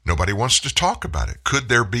 Nobody wants to talk about it. Could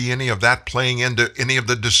there be any of that playing into any of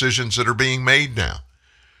the decisions that are being made now?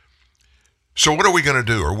 So what are we going to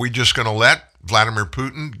do? Are we just going to let Vladimir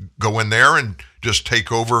Putin go in there and just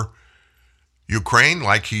take over Ukraine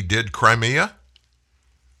like he did Crimea?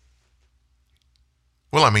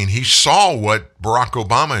 Well, I mean, he saw what Barack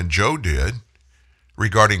Obama and Joe did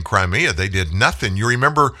regarding Crimea. They did nothing. You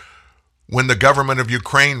remember when the government of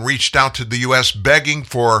Ukraine reached out to the U.S. begging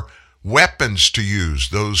for weapons to use,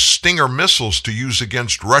 those Stinger missiles to use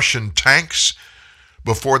against Russian tanks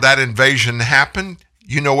before that invasion happened?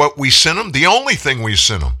 You know what we sent them? The only thing we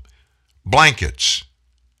sent them, blankets.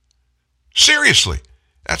 Seriously,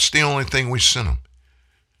 that's the only thing we sent them.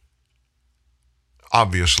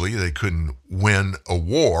 Obviously, they couldn't win a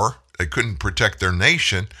war. They couldn't protect their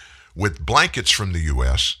nation with blankets from the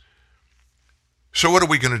U.S. So what are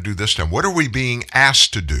we going to do this time? What are we being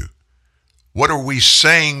asked to do? What are we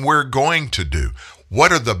saying we're going to do?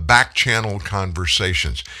 What are the back channel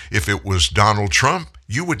conversations? If it was Donald Trump,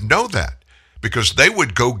 you would know that because they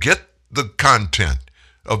would go get the content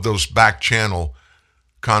of those back channel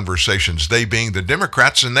conversations, they being the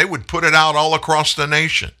Democrats, and they would put it out all across the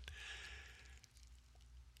nation.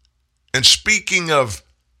 And speaking of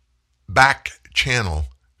back channel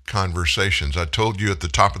conversations, I told you at the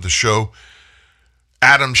top of the show,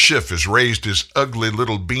 Adam Schiff has raised his ugly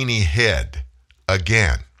little beanie head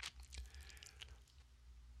again.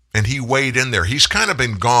 And he weighed in there. He's kind of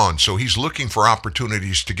been gone, so he's looking for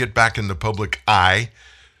opportunities to get back in the public eye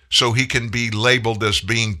so he can be labeled as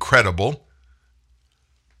being credible.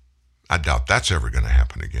 I doubt that's ever going to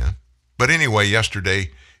happen again. But anyway,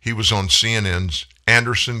 yesterday he was on CNN's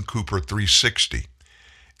Anderson Cooper 360.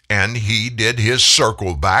 And he did his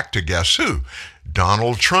circle back to guess who?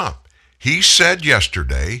 Donald Trump. He said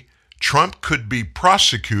yesterday Trump could be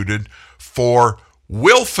prosecuted for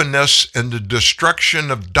willfulness in the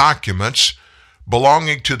destruction of documents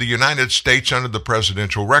belonging to the United States under the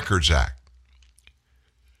Presidential Records Act.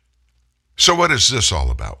 So what is this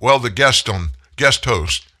all about? Well, the guest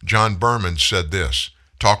host, John Berman, said this,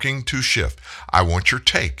 talking to Schiff. I want your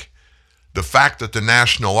take. The fact that the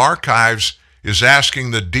National Archives is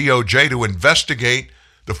asking the DOJ to investigate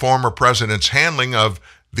the former president's handling of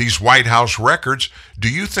these White House records, do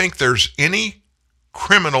you think there's any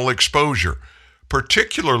criminal exposure,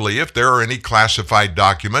 particularly if there are any classified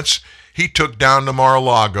documents he took down to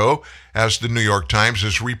Mar-a-Lago, as the New York Times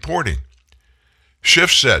is reporting?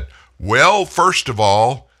 Schiff said, well, first of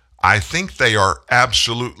all, I think they are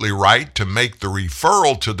absolutely right to make the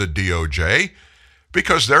referral to the DOJ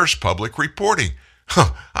because there's public reporting.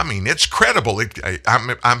 I mean, it's credible.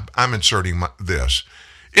 I'm inserting this.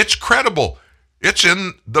 It's credible. It's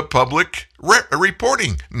in the public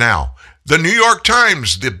reporting now. The New York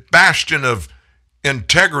Times, the bastion of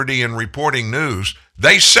integrity in reporting news,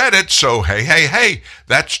 they said it, so hey,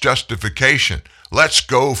 that's justification. Let's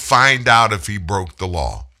go find out if he broke the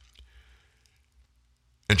law.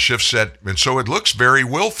 And Schiff said, and so it looks very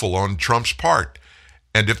willful on Trump's part.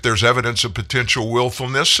 And if there's evidence of potential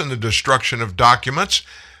willfulness in the destruction of documents,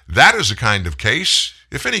 that is a kind of case,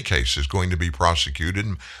 if any case is going to be prosecuted,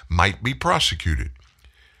 might be prosecuted.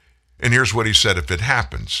 And here's what he said if it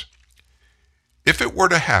happens. If it were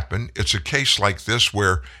to happen, it's a case like this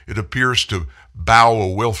where it appears to bow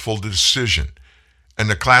a willful decision. And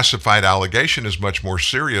the classified allegation is much more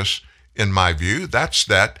serious, in my view. That's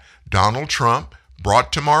that Donald Trump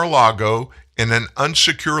brought to Mar-a-Lago in an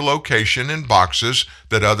unsecure location in boxes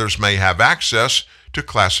that others may have access to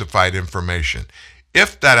classified information.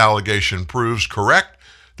 If that allegation proves correct,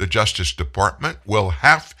 the Justice Department will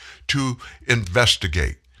have to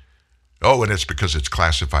investigate. Oh, and it's because it's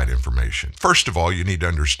classified information. First of all, you need to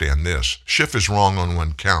understand this. Schiff is wrong on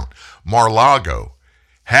one count. Mar-a-Lago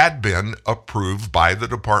had been approved by the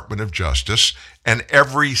Department of Justice, and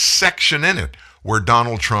every section in it where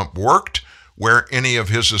Donald Trump worked, where any of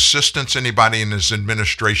his assistants, anybody in his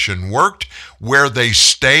administration worked, where they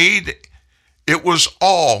stayed, it was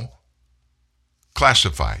all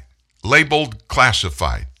classified, labeled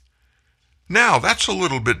classified. Now, that's a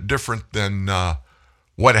little bit different than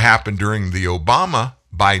what happened during the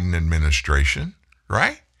Obama-Biden administration,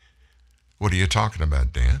 right? What are you talking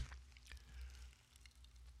about, Dan?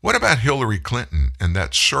 What about Hillary Clinton and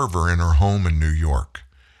that server in her home in New York?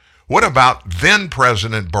 What about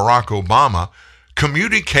then-President Barack Obama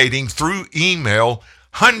communicating through email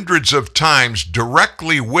hundreds of times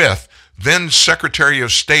directly with then-Secretary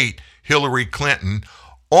of State Hillary Clinton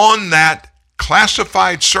on that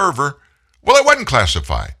classified server? Well, it wasn't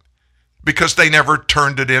classified because they never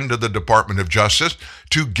turned it into the Department of Justice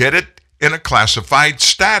to get it in a classified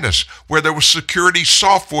status where there was security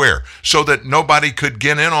software so that nobody could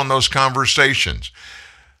get in on those conversations.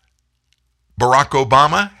 Barack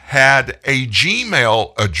Obama had a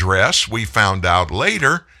Gmail address, we found out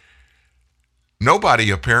later.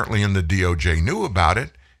 Nobody apparently in the DOJ knew about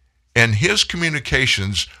it. And his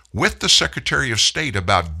communications with the Secretary of State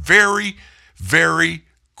about very, very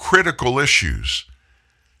critical issues.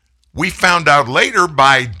 We found out later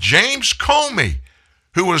by James Comey,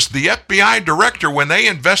 who was the FBI director when they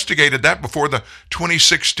investigated that before the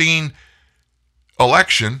 2016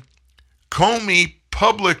 election. Comey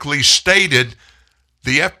publicly stated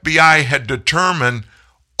the FBI had determined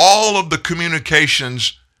all of the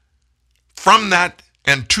communications from that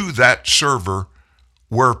and to that server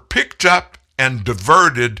were picked up and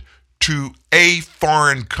diverted to a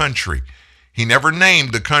foreign country. He never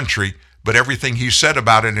named the country, but everything he said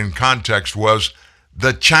about it in context was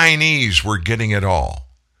the Chinese were getting it all.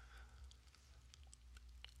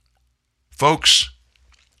 Folks,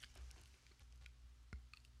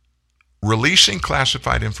 releasing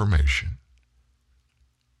classified information,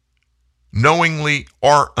 knowingly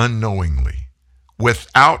or unknowingly,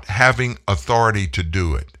 without having authority to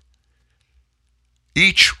do it,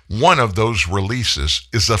 each one of those releases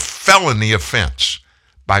is a felony offense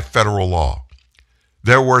by federal law.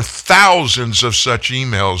 There were thousands of such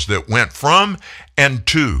emails that went from and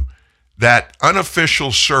to that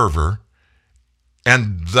unofficial server,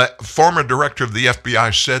 and the former director of the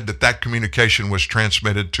FBI said that that communication was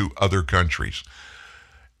transmitted to other countries.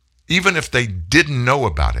 Even if they didn't know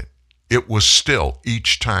about it, it was still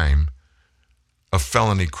each time a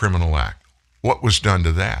felony criminal act. What was done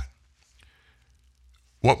to that?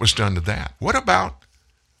 What was done to that? What about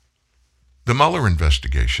the Mueller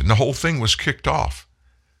investigation? The whole thing was kicked off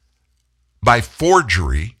by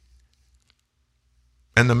forgery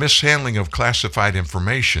and the mishandling of classified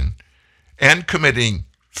information and committing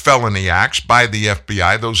felony acts by the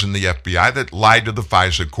FBI, those in the FBI that lied to the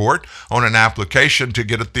FISA court on an application to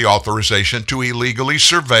get the authorization to illegally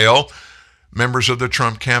surveil members of the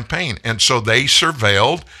Trump campaign. And so they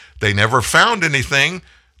surveilled. They never found anything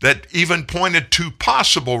that even pointed to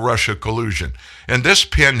possible Russia collusion. And this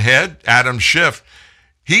pinhead, Adam Schiff,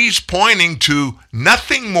 he's pointing to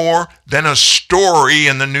nothing more than a story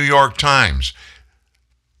in the New York Times.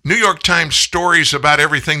 New York Times stories about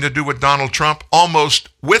everything to do with Donald Trump, almost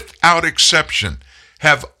without exception,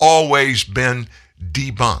 have always been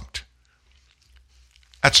debunked.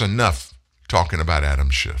 That's enough talking about Adam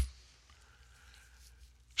Schiff.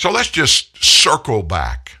 So let's just circle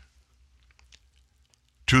back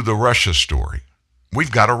to the Russia story.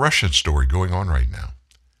 We've got a Russian story going on right now.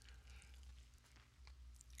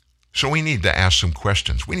 So we need to ask some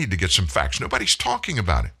questions. We need to get some facts. Nobody's talking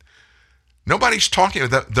about it. Nobody's talking.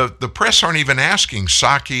 The press aren't even asking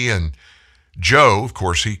Psaki and Joe. Of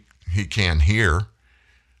course, he can't hear.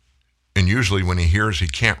 And usually when he hears, he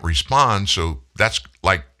can't respond. So that's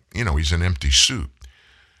like, he's an empty suit.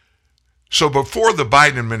 So before the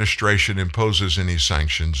Biden administration imposes any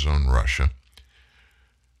sanctions on Russia,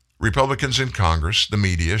 Republicans in Congress, the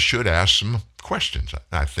media, should ask some questions.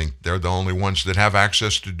 I think they're the only ones that have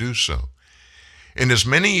access to do so. In his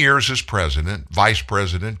many years as president, vice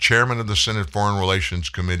president, chairman of the Senate Foreign Relations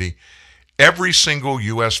Committee, every single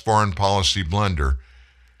U.S. foreign policy blunder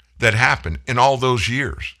that happened in all those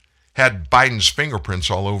years had Biden's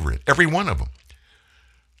fingerprints all over it, every one of them.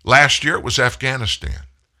 Last year it was Afghanistan.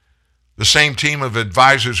 The same team of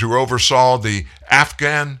advisors who oversaw the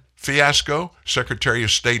Afghan fiasco, Secretary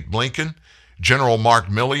of State Blinken, General Mark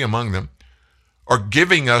Milley among them, are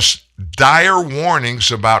giving us dire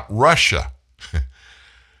warnings about Russia.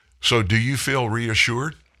 So do you feel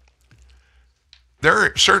reassured?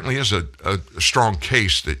 There certainly is a strong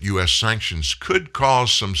case that U.S. sanctions could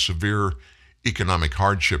cause some severe economic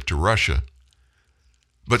hardship to Russia.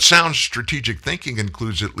 But sound strategic thinking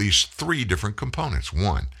includes at least three different components.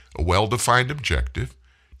 One, a well-defined objective.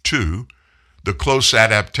 Two, the close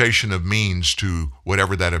adaptation of means to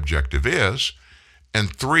whatever that objective is.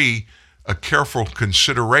 And three, a careful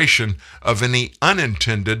consideration of any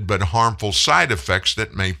unintended but harmful side effects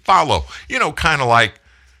that may follow. Kind of like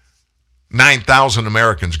 9,000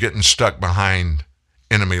 Americans getting stuck behind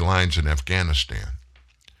enemy lines in Afghanistan.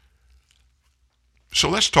 So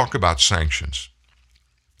let's talk about sanctions.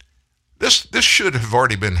 This should have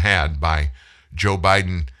already been had by Joe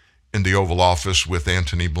Biden in the Oval Office with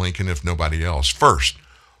Anthony Blinken, if nobody else. First,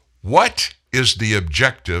 what is the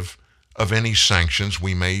objective of any sanctions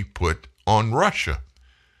we may put on Russia?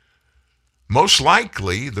 Most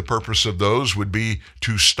likely, the purpose of those would be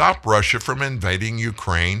to stop Russia from invading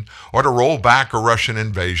Ukraine or to roll back a Russian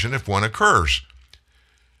invasion if one occurs.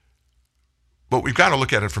 But we've got to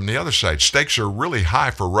look at it from the other side. Stakes are really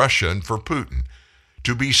high for Russia and for Putin.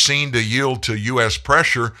 To be seen to yield to U.S.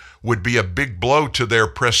 pressure would be a big blow to their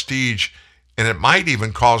prestige, and it might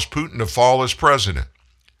even cause Putin to fall as president.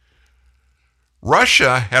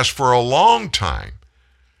 Russia has for a long time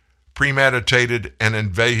premeditated an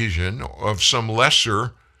invasion of some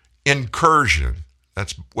lesser incursion.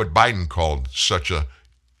 That's what Biden called such a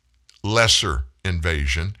lesser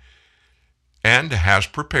invasion, and has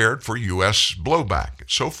prepared for U.S. blowback.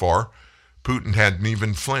 So far, Putin hadn't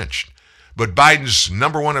even flinched. But Biden's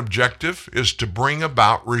number one objective is to bring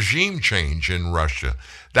about regime change in Russia.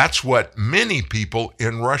 That's what many people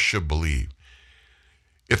in Russia believe.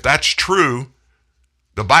 If that's true,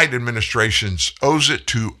 the Biden administration owes it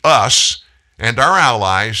to us and our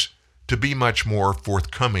allies to be much more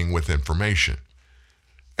forthcoming with information.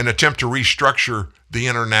 An attempt to restructure the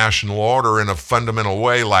international order in a fundamental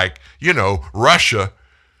way like, Russia,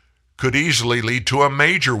 could easily lead to a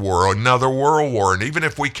major war, another world war. And even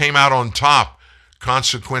if we came out on top,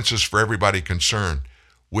 consequences for everybody concerned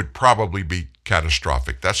would probably be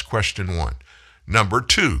catastrophic. That's question one. Number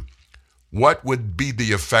two, what would be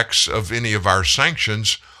the effects of any of our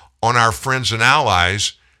sanctions on our friends and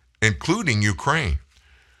allies, including Ukraine?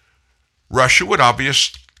 Russia would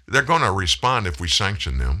they're going to respond if we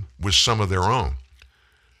sanction them with some of their own.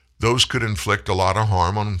 Those could inflict a lot of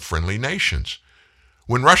harm on friendly nations.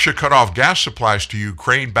 When Russia cut off gas supplies to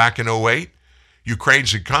Ukraine back in 2008,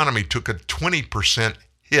 Ukraine's economy took a 20%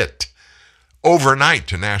 hit overnight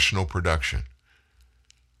to national production.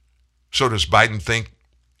 So does Biden think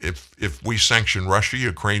if we sanction Russia,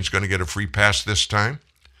 Ukraine's going to get a free pass this time?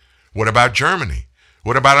 What about Germany?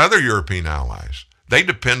 What about other European allies? They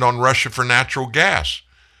depend on Russia for natural gas.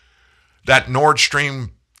 That Nord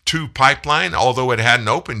Stream 2 pipeline, although it hadn't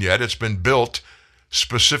opened yet, it's been built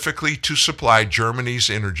specifically to supply Germany's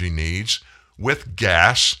energy needs with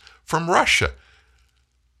gas from Russia.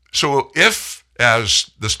 So if, as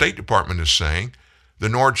the State Department is saying, the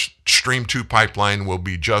Nord Stream 2 pipeline will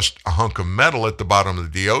be just a hunk of metal at the bottom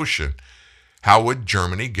of the ocean, how would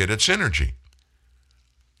Germany get its energy?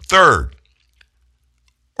 Third,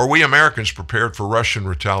 are we Americans prepared for Russian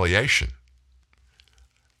retaliation?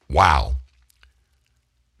 Wow.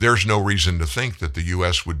 There's no reason to think that the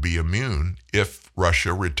U.S. would be immune if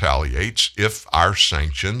Russia retaliates, if our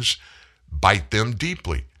sanctions bite them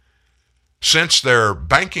deeply. Since their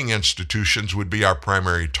banking institutions would be our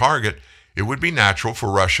primary target, it would be natural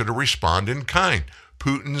for Russia to respond in kind.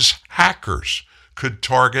 Putin's hackers could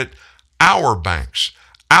target our banks,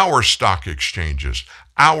 our stock exchanges,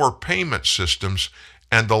 our payment systems,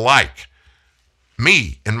 and the like.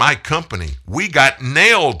 Me and my company, we got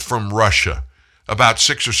nailed from Russia about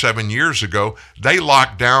 6 or 7 years ago. They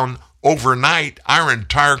locked down overnight our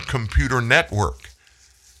entire computer network.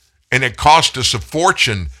 And it cost us a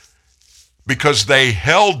fortune because they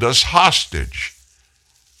held us hostage.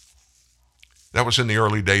 That was in the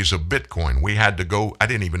early days of Bitcoin. We had to go, I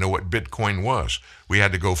didn't even know what Bitcoin was. We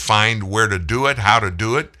had to go find where to do it, how to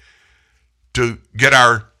do it, to get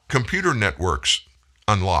our computer networks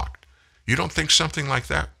unlocked. You don't think something like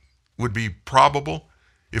that would be probable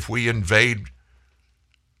if we invade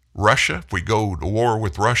Russia, if we go to war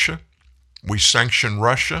with Russia, we sanction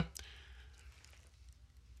Russia?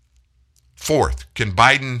 Fourth, can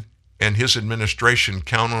Biden and his administration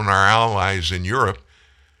count on our allies in Europe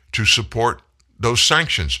to support those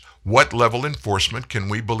sanctions? What level enforcement can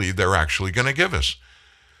we believe they're actually going to give us?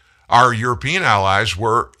 Our European allies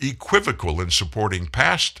were equivocal in supporting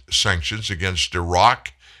past sanctions against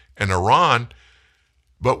Iraq and Iran,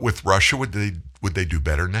 but with Russia, would they do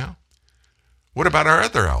better now? What about our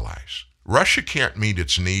other allies? Russia can't meet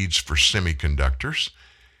its needs for semiconductors.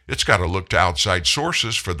 It's got to look to outside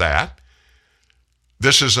sources for that.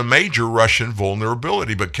 This is a major Russian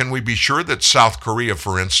vulnerability, but can we be sure that South Korea,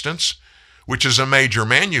 for instance, which is a major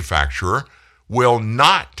manufacturer, will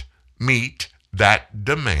not meet that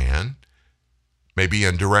demand, maybe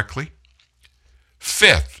indirectly?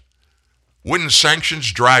 Fifth, wouldn't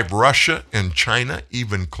sanctions drive Russia and China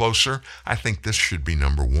even closer? I think this should be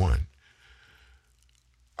number one.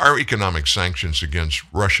 Our economic sanctions against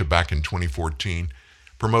Russia back in 2014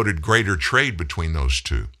 promoted greater trade between those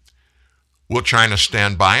two. Will China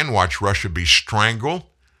stand by and watch Russia be strangled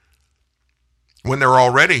when they're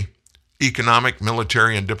already economic,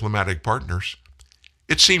 military, and diplomatic partners?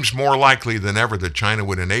 It seems more likely than ever that China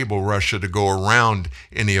would enable Russia to go around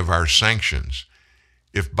any of our sanctions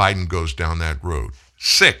if Biden goes down that road.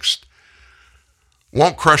 Sixth,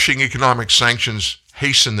 won't crushing economic sanctions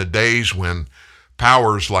hasten the days when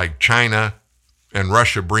powers like China and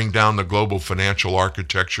Russia bring down the global financial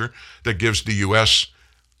architecture that gives the U.S.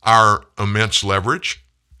 our immense leverage?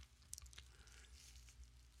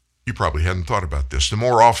 You probably hadn't thought about this. The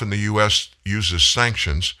more often the U.S. uses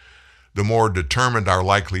sanctions, the more determined our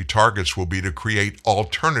likely targets will be to create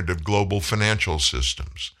alternative global financial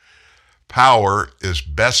systems. Power is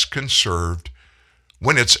best conserved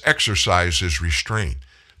when its exercise is restrained.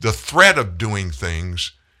 The threat of doing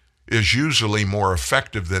things is usually more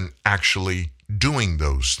effective than actually doing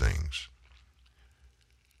those things.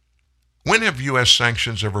 When have U.S.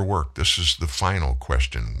 sanctions ever worked? This is the final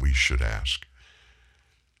question we should ask.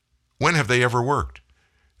 When have they ever worked?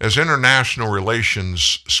 As international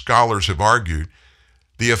relations scholars have argued,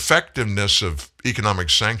 the effectiveness of economic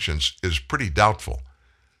sanctions is pretty doubtful.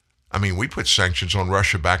 I mean, we put sanctions on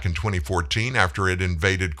Russia back in 2014 after it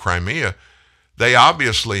invaded Crimea. They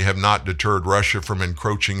obviously have not deterred Russia from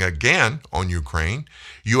encroaching again on Ukraine.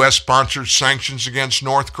 U.S.-sponsored sanctions against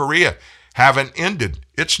North Korea haven't ended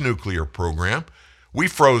its nuclear program. We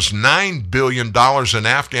froze $9 billion in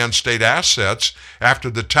Afghan state assets after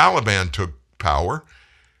the Taliban took power.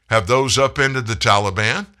 Have those upended the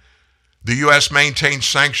Taliban? The U.S. maintained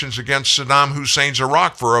sanctions against Saddam Hussein's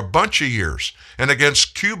Iraq for a bunch of years and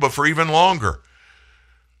against Cuba for even longer.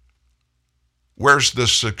 Where's the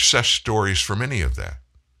success stories from any of that?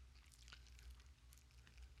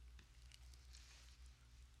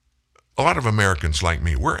 A lot of Americans like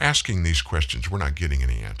me, we're asking these questions. We're not getting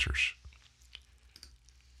any answers.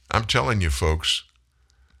 I'm telling you, folks,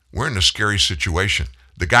 we're in a scary situation.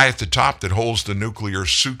 The guy at the top that holds the nuclear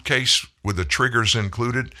suitcase with the triggers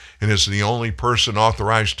included and is the only person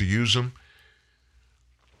authorized to use them,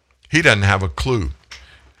 he doesn't have a clue.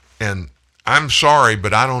 And I'm sorry,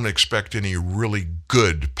 but I don't expect any really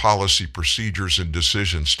good policy procedures and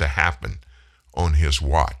decisions to happen on his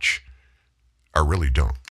watch. I really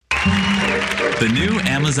don't. The new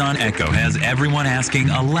Amazon Echo has everyone asking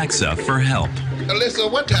Alexa for help. Alexa,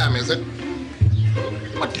 what time is it?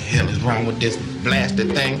 What the hell is wrong with this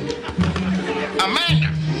blasted thing?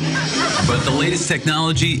 Amanda! But the latest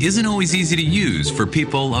technology isn't always easy to use for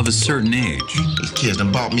people of a certain age. These kids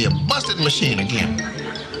done bought me a busted machine again.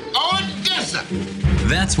 Odessa!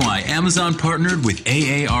 That's why Amazon partnered with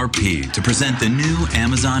AARP to present the new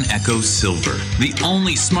Amazon Echo Silver, the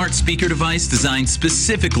only smart speaker device designed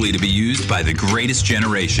specifically to be used by the greatest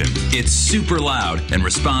generation. It's super loud and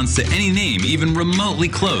responds to any name even remotely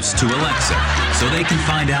close to Alexa, so they can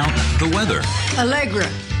find out the weather. Allegra,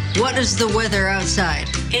 what is the weather outside?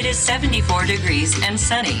 It is 74 degrees and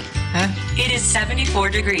sunny. Huh? It is 74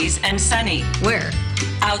 degrees and sunny. Where?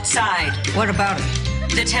 Outside. What about it?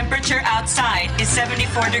 The temperature outside is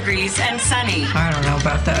 74 degrees and sunny. I don't know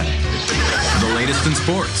about that. The latest in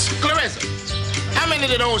sports. Clarissa, how many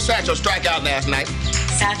did old Satchel strike out last night?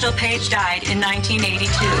 Satchel Paige died in 1982.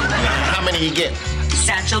 How many he get?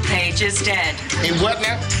 Satchel Paige is dead. He what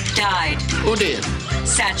now? Died. Who did?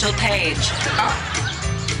 Satchel Paige.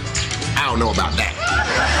 I don't know about that.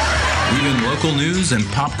 Even local news and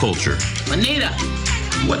pop culture. Anita,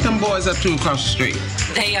 what them boys up to across the street?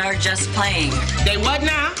 They are just playing. They what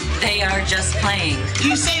now? They are just playing.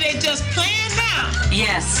 You say they just playing now?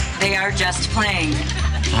 Yes, they are just playing.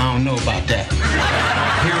 I don't know about that.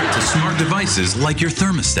 Pair it to smart devices like your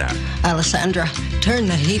thermostat. Alessandra, turn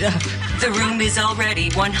the heat up. The room is already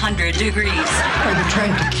 100 degrees. Are you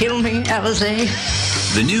trying to kill me,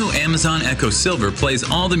 Alize? The new Amazon Echo Silver plays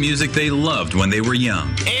all the music they loved when they were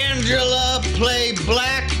young. Angela, play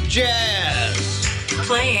black jazz.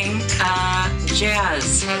 Playing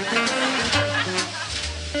jazz.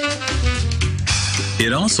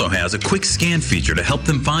 It also has a quick scan feature to help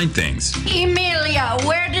them find things. Emilia,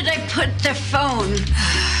 where did I put the phone?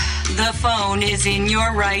 The phone is in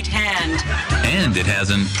your right hand. And it has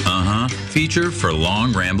an feature for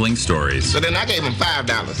long rambling stories. So then I gave him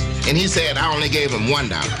 $5, and he said I only gave him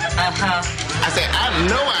 $1. I said, I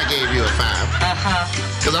know I gave you a $5.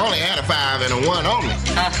 Because I only had a 5 and a 1 on me.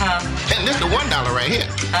 And this is the $1 right here.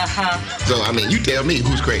 So, I mean, you tell me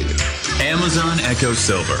who's crazy. Amazon Echo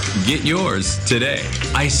Silver. Get yours today.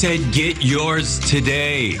 I said get yours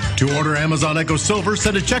today. To order Amazon Echo Silver,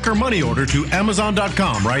 send a check or money order to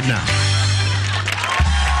Amazon.com right now.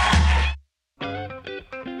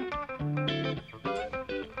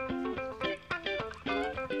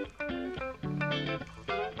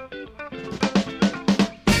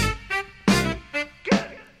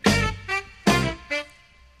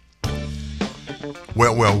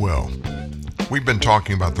 Well. We've been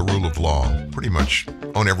talking about the rule of law pretty much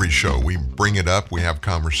on every show. We bring it up, we have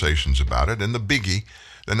conversations about it, and the biggie,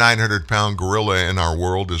 the 900-pound gorilla in our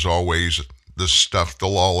world is always the stuff, the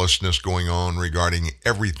lawlessness going on regarding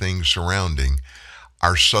everything surrounding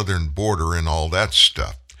our southern border and all that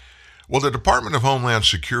stuff. Well, the Department of Homeland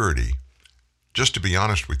Security, just to be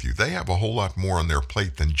honest with you, they have a whole lot more on their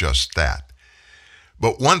plate than just that.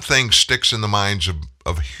 But one thing sticks in the minds of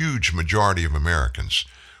a huge majority of Americans.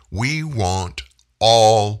 We want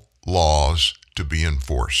all laws to be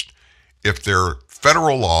enforced. If they're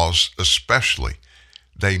federal laws especially,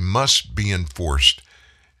 they must be enforced.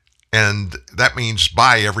 And that means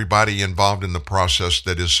by everybody involved in the process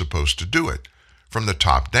that is supposed to do it. From the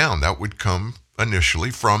top down, that would come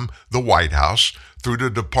initially from the White House through the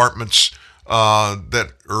departments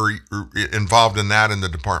that are involved in that in the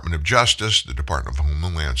Department of Justice, the Department of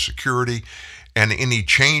Homeland Security, and any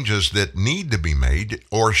changes that need to be made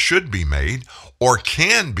or should be made or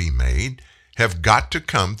can be made have got to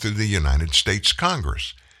come through the United States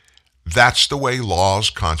Congress. That's the way laws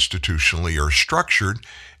constitutionally are structured.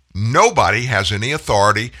 Nobody has any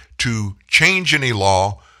authority to change any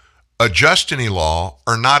law, adjust any law,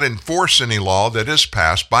 or not enforce any law that is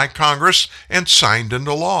passed by Congress and signed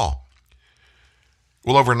into law.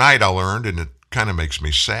 Well, overnight I learned, and it kind of makes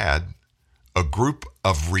me sad, a group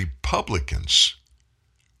of Republicans,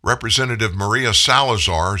 Representative Maria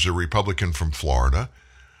Salazar is a Republican from Florida,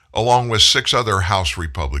 along with 6 other House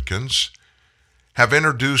Republicans, have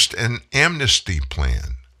introduced an amnesty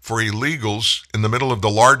plan for illegals in the middle of the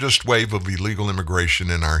largest wave of illegal immigration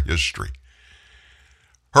in our history.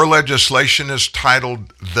 Her legislation is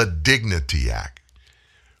titled the Dignity Act.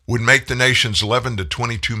 Would make the nation's 11 to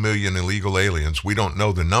 22 million illegal aliens, we don't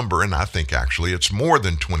know the number, and I think actually it's more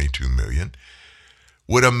than 22 million,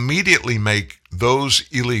 would immediately make those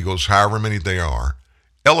illegals, however many they are,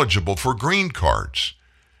 eligible for green cards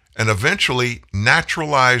and eventually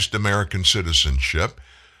naturalized American citizenship,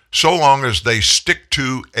 so long as they stick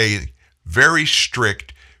to a very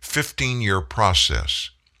strict 15-year process.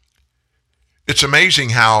 It's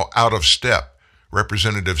amazing how out of step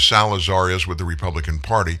Representative Salazar is with the Republican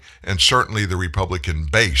Party and certainly the Republican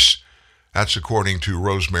base. That's according to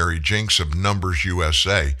Rosemary Jinks of Numbers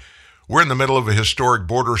USA. We're in the middle of a historic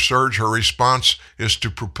border surge. Her response is to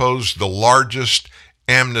propose the largest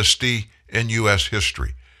amnesty in U.S.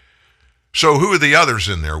 history. So who are the others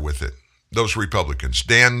in there with it? Those Republicans.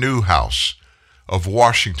 Dan Newhouse of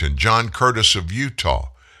Washington, John Curtis of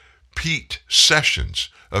Utah, Pete Sessions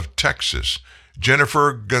of Texas,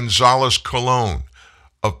 Jennifer Gonzalez Colon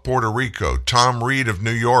of Puerto Rico, Tom Reed of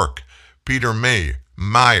New York, Peter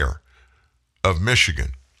Meyer of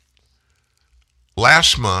Michigan.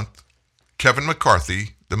 Last month, Kevin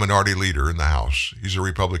McCarthy, the minority leader in the House, he's a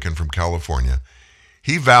Republican from California,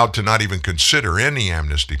 he vowed to not even consider any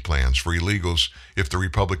amnesty plans for illegals if the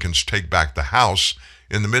Republicans take back the House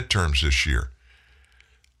in the midterms this year.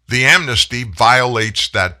 The amnesty violates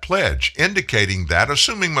that pledge, indicating that,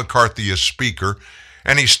 assuming McCarthy is Speaker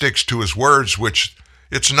and he sticks to his words, which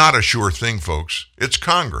it's not a sure thing, folks. It's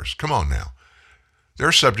Congress. Come on now.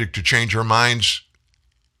 They're subject to change their minds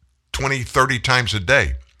 20, 30 times a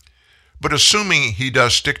day. But assuming he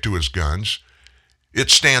does stick to his guns, it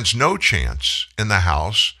stands no chance in the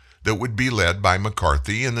House that would be led by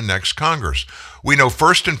McCarthy in the next Congress. We know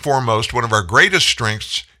first and foremost one of our greatest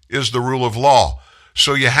strengths is the rule of law.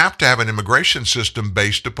 So you have to have an immigration system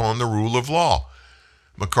based upon the rule of law.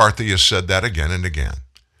 McCarthy has said that again and again.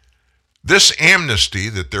 This amnesty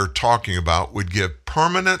that they're talking about would give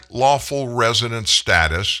permanent lawful resident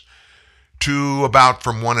status to about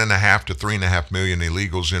from 1.5 to 3.5 million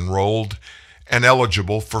illegals enrolled and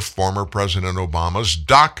eligible for former President Obama's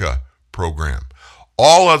DACA program.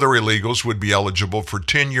 All other illegals would be eligible for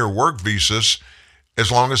 10-year work visas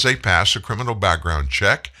as long as they pass a criminal background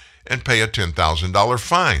check and pay a $10,000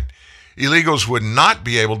 fine. Illegals would not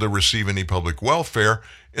be able to receive any public welfare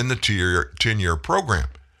in the 10-year program.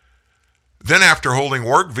 Then after holding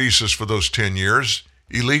work visas for those 10 years,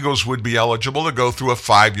 illegals would be eligible to go through a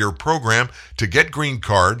 5-year program to get green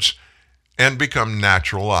cards and become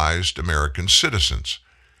naturalized American citizens.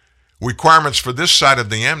 Requirements for this side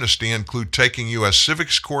of the amnesty include taking U.S.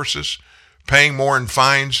 civics courses, paying more in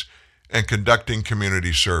fines, and conducting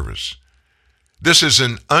community service. This is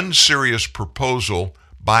an unserious proposal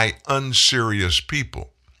by unserious people.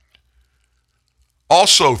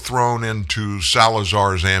 Also thrown into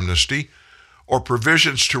Salazar's amnesty are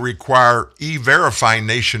provisions to require E-Verify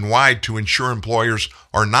nationwide to ensure employers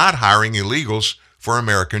are not hiring illegals for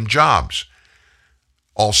American jobs.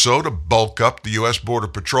 Also, to bulk up the U.S. Border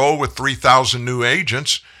Patrol with 3,000 new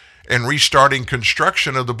agents and restarting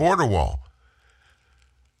construction of the border wall.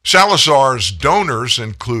 Salazar's donors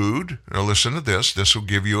include, now listen to this will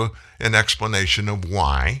give you an explanation of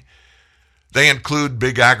why. They include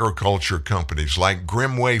big agriculture companies like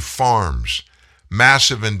Grimway Farms,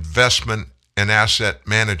 massive investment and asset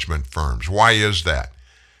management firms. Why is that?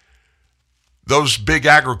 Those big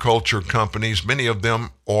agriculture companies, many of them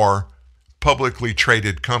are publicly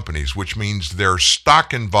traded companies, which means there's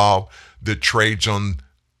stock involved that trades on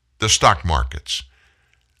the stock markets.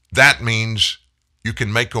 That means you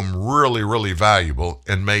can make them really, really valuable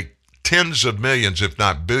and make tens of millions, if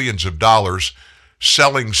not billions of dollars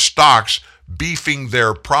selling stocks, beefing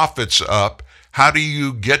their profits up. How do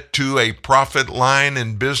you get to a profit line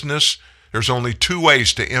in business? There's only two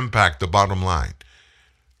ways to impact the bottom line: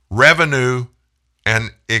 revenue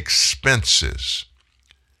and expenses.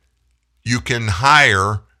 You can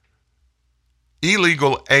hire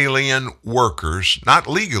illegal alien workers, not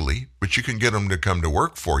legally, but you can get them to come to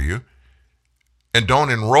work for you, and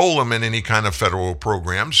don't enroll them in any kind of federal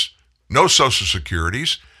programs, no Social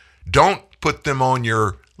Securities. Don't put them on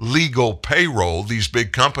your legal payroll. These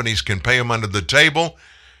big companies can pay them under the table,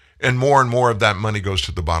 and more of that money goes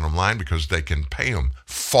to the bottom line because they can pay them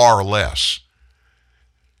far less.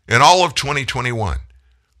 In all of 2021,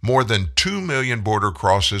 more than 2 million border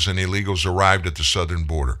crosses and illegals arrived at the southern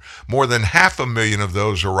border. More than 500,000 of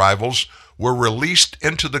those arrivals were released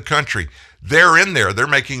into the country. They're in there. They're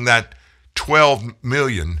making that 12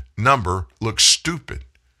 million number look stupid.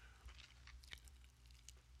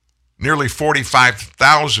 Nearly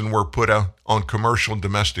 45,000 were put on commercial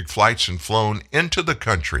domestic flights and flown into the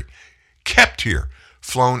country, kept here,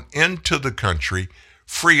 flown into the country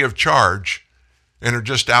free of charge, and are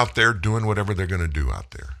just out there doing whatever they're going to do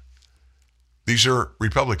out there. These are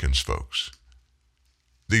Republicans, folks.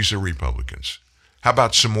 These are Republicans. How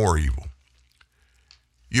about some more evil?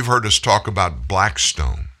 You've heard us talk about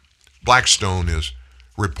Blackstone. Blackstone is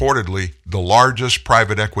reportedly the largest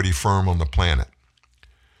private equity firm on the planet.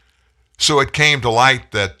 So it came to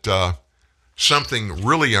light that something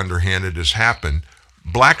really underhanded has happened.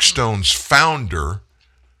 Blackstone's founder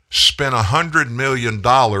spent $100 million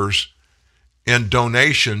in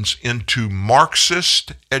donations into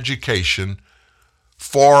Marxist education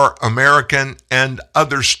for American and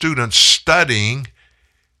other students studying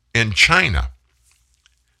in China.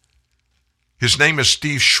 His name is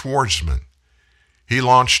Steve Schwarzman. He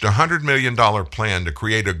launched a $100 million plan to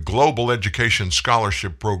create a global education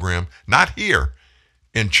scholarship program, not here,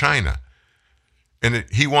 in China. And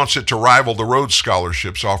he wants it to rival the Rhodes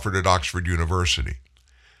Scholarships offered at Oxford University.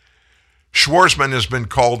 Schwarzman has been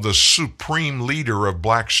called the supreme leader of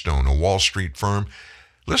Blackstone, a Wall Street firm.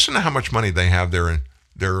 Listen to how much money they have there.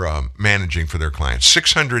 They're managing for their clients,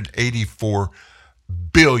 $684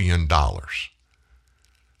 billion.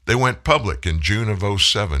 They went public in June of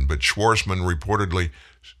 2007, but Schwarzman reportedly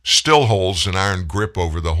still holds an iron grip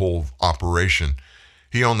over the whole operation.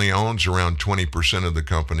 He only owns around 20% of the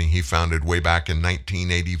company he founded way back in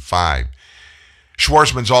 1985.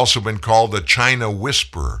 Schwarzman's also been called the China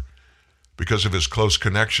Whisperer because of his close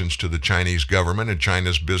connections to the Chinese government and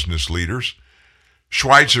China's business leaders.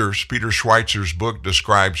 Peter Schweitzer's book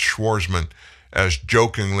describes Schwarzman as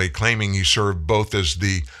jokingly claiming he served both as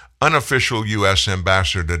the unofficial U.S.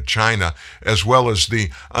 ambassador to China as well as the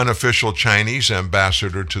unofficial Chinese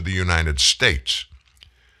ambassador to the United States.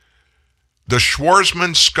 The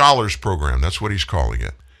Schwarzman Scholars Program, that's what he's calling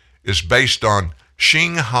it, is based on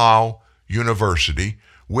Tsinghua University,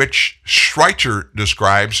 which Schweitzer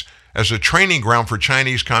describes as a training ground for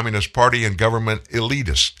Chinese Communist Party and government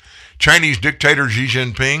elitists. Chinese dictator Xi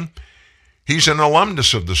Jinping, he's an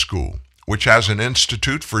alumnus of the school, which has an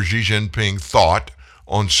institute for Xi Jinping thought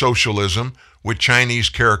on socialism with Chinese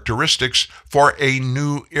characteristics for a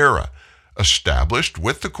new era, established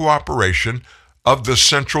with the cooperation of the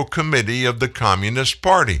Central Committee of the Communist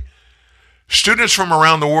Party. Students from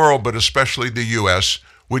around the world, but especially the U.S.,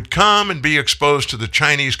 would come and be exposed to the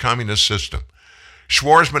Chinese communist system.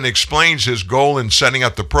 Schwarzman explains his goal in setting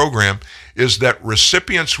up the program is that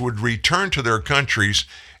recipients would return to their countries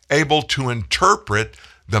able to interpret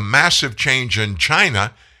the massive change in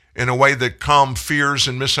China in a way that calmed fears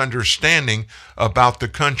and misunderstanding about the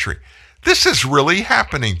country. This is really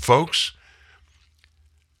happening, folks.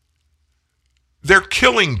 They're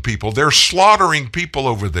killing people. They're slaughtering people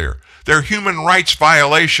over there. Their human rights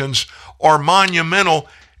violations are monumental,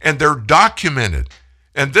 and they're documented.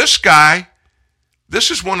 And this guy, this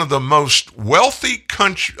is one of the most wealthy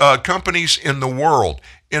companies in the world,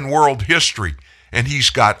 in world history, and he's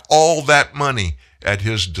got all that money at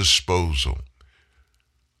his disposal.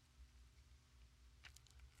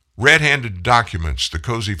 Red-handed documents the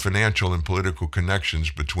cozy financial and political connections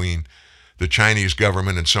between the Chinese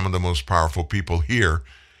government and some of the most powerful people here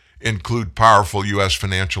include powerful U.S.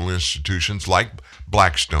 financial institutions like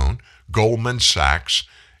Blackstone, Goldman Sachs,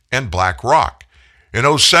 and BlackRock. In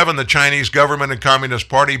 2007, the Chinese government and Communist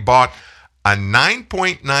Party bought a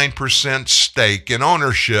 9.9% stake in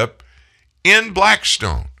ownership in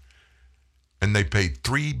Blackstone, and they paid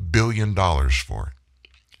 $3 billion for it.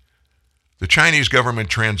 The Chinese government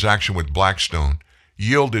transaction with Blackstone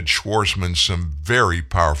yielded Schwarzman some very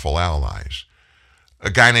powerful allies. A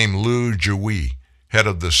guy named Liu Jihui, head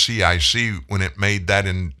of the CIC when it made that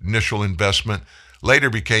initial investment, later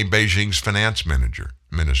became Beijing's finance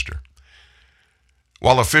minister.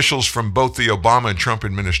 While officials from both the Obama and Trump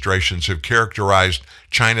administrations have characterized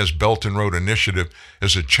China's Belt and Road Initiative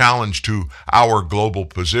as a challenge to our global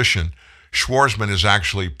position, Schwarzman has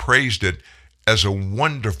actually praised it as a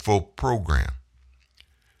wonderful program.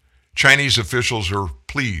 Chinese officials are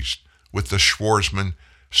pleased with the Schwarzman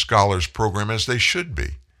Scholars Program, as they should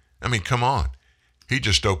be. I mean, come on. He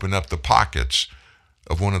just opened up the pockets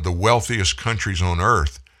of one of the wealthiest countries on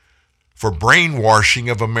earth for brainwashing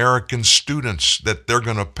of American students that they're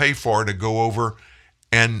going to pay for to go over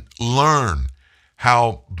and learn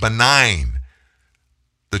how benign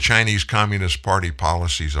the Chinese Communist Party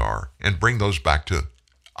policies are and bring those back to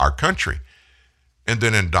our country and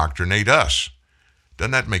then indoctrinate us.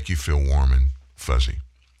 Doesn't that make you feel warm and fuzzy?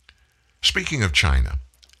 Speaking of China,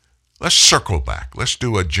 let's circle back. Let's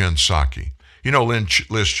do a Jen Psaki. You know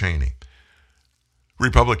Liz Cheney,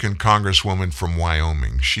 Republican Congresswoman from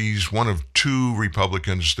Wyoming. She's one of two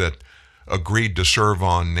Republicans that agreed to serve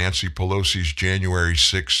on Nancy Pelosi's January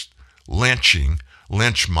 6th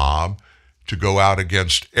lynch mob to go out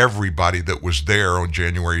against everybody that was there on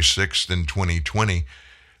January 6th in 2020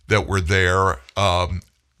 that were there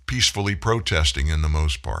peacefully protesting in the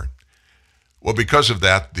most part. Well, because of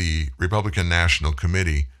that, the Republican National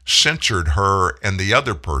Committee censored her and the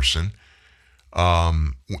other person,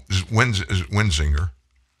 Winsinger,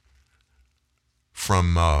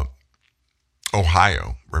 from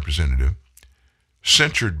Ohio, representative.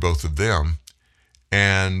 censured both of them,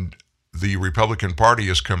 and the Republican Party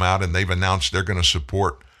has come out and they've announced they're going to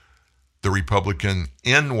support the Republican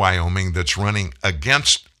in Wyoming that's running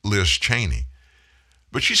against Liz Cheney.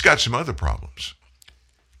 But she's got some other problems.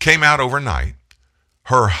 Came out overnight.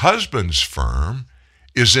 Her husband's firm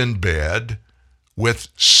is in bed with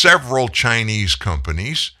several Chinese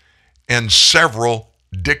companies and several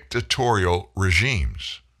dictatorial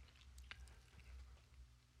regimes.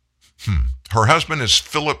 Her husband is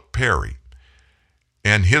Philip Perry,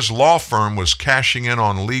 and his law firm was cashing in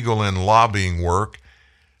on legal and lobbying work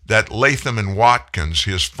that Latham & Watkins,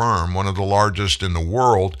 his firm, one of the largest in the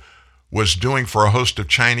world, was doing for a host of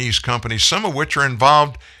Chinese companies, some of which are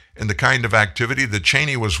involved in the kind of activity that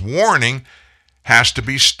Cheney was warning has to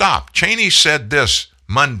be stopped. Cheney said this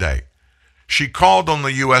Monday. She called on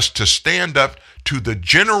the U.S. to stand up to the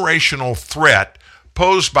generational threat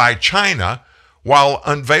posed by China while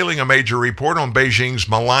unveiling a major report on Beijing's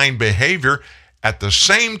malign behavior. At the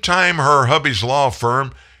same time, her hubby's law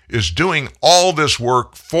firm is doing all this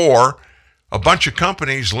work for a bunch of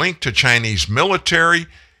companies linked to Chinese military,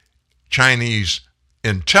 Chinese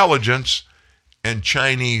intelligence, and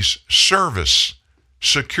Chinese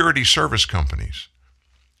security service companies.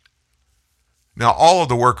 Now, all of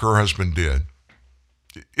the work her husband did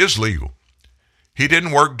is legal. He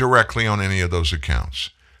didn't work directly on any of those accounts,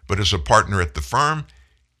 but as a partner at the firm,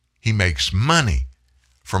 he makes money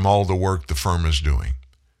from all the work the firm is doing.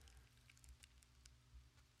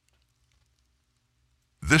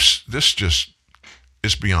 This just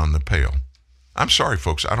is beyond the pale. I'm sorry,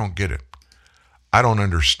 folks, I don't get it. I don't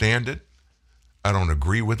understand it. I don't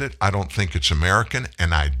agree with it. I don't think it's American,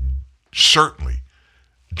 and I certainly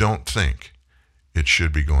don't think it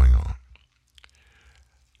should be going on.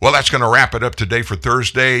 Well, that's going to wrap it up today for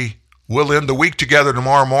Thursday. We'll end the week together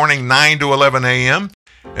tomorrow morning, 9 to 11 a.m.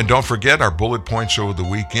 And don't forget our bullet points over the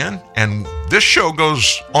weekend. And this show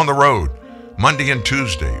goes on the road Monday and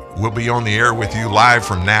Tuesday. We'll be on the air with you live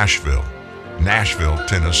from Nashville,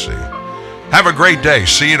 Tennessee. Have a great day.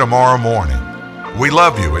 See you tomorrow morning. We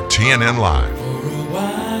love you at TNN Live. For a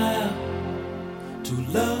while, to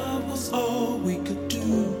love was all we could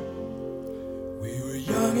do. We were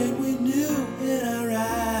young and we knew in our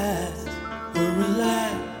eyes were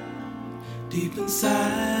alive. Deep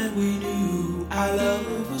inside we knew our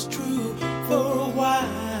love was true. For a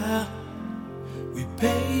while, we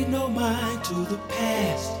paid no mind to the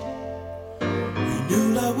past. We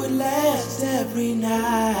knew love would last every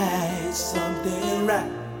night. Something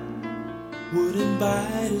right would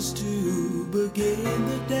invite us to begin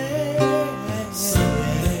the day.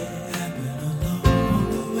 Something happened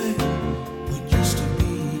along the way. What used to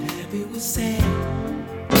be happy was sad.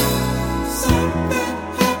 Something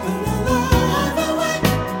happened along the way,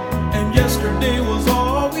 and yesterday was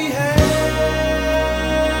all we had.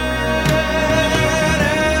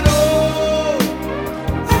 And oh,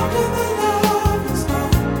 after the love was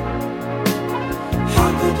gone, how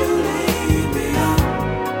could you leave me on?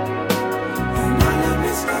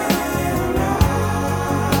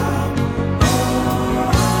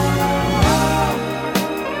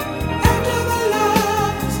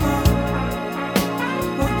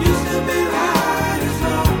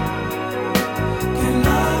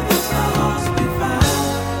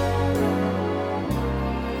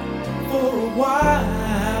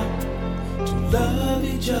 Love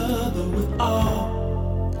each other with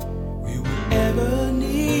all we would ever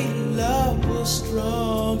need. Love was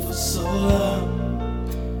strong for so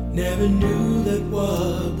long. Never knew that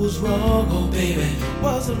what was wrong, oh baby,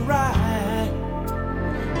 wasn't right.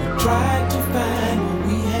 We tried to find what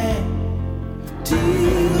we had.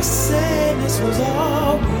 Till sadness was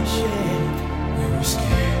all we shared. We were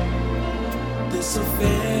scared this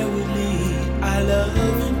affair would lead our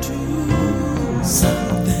love into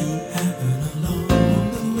something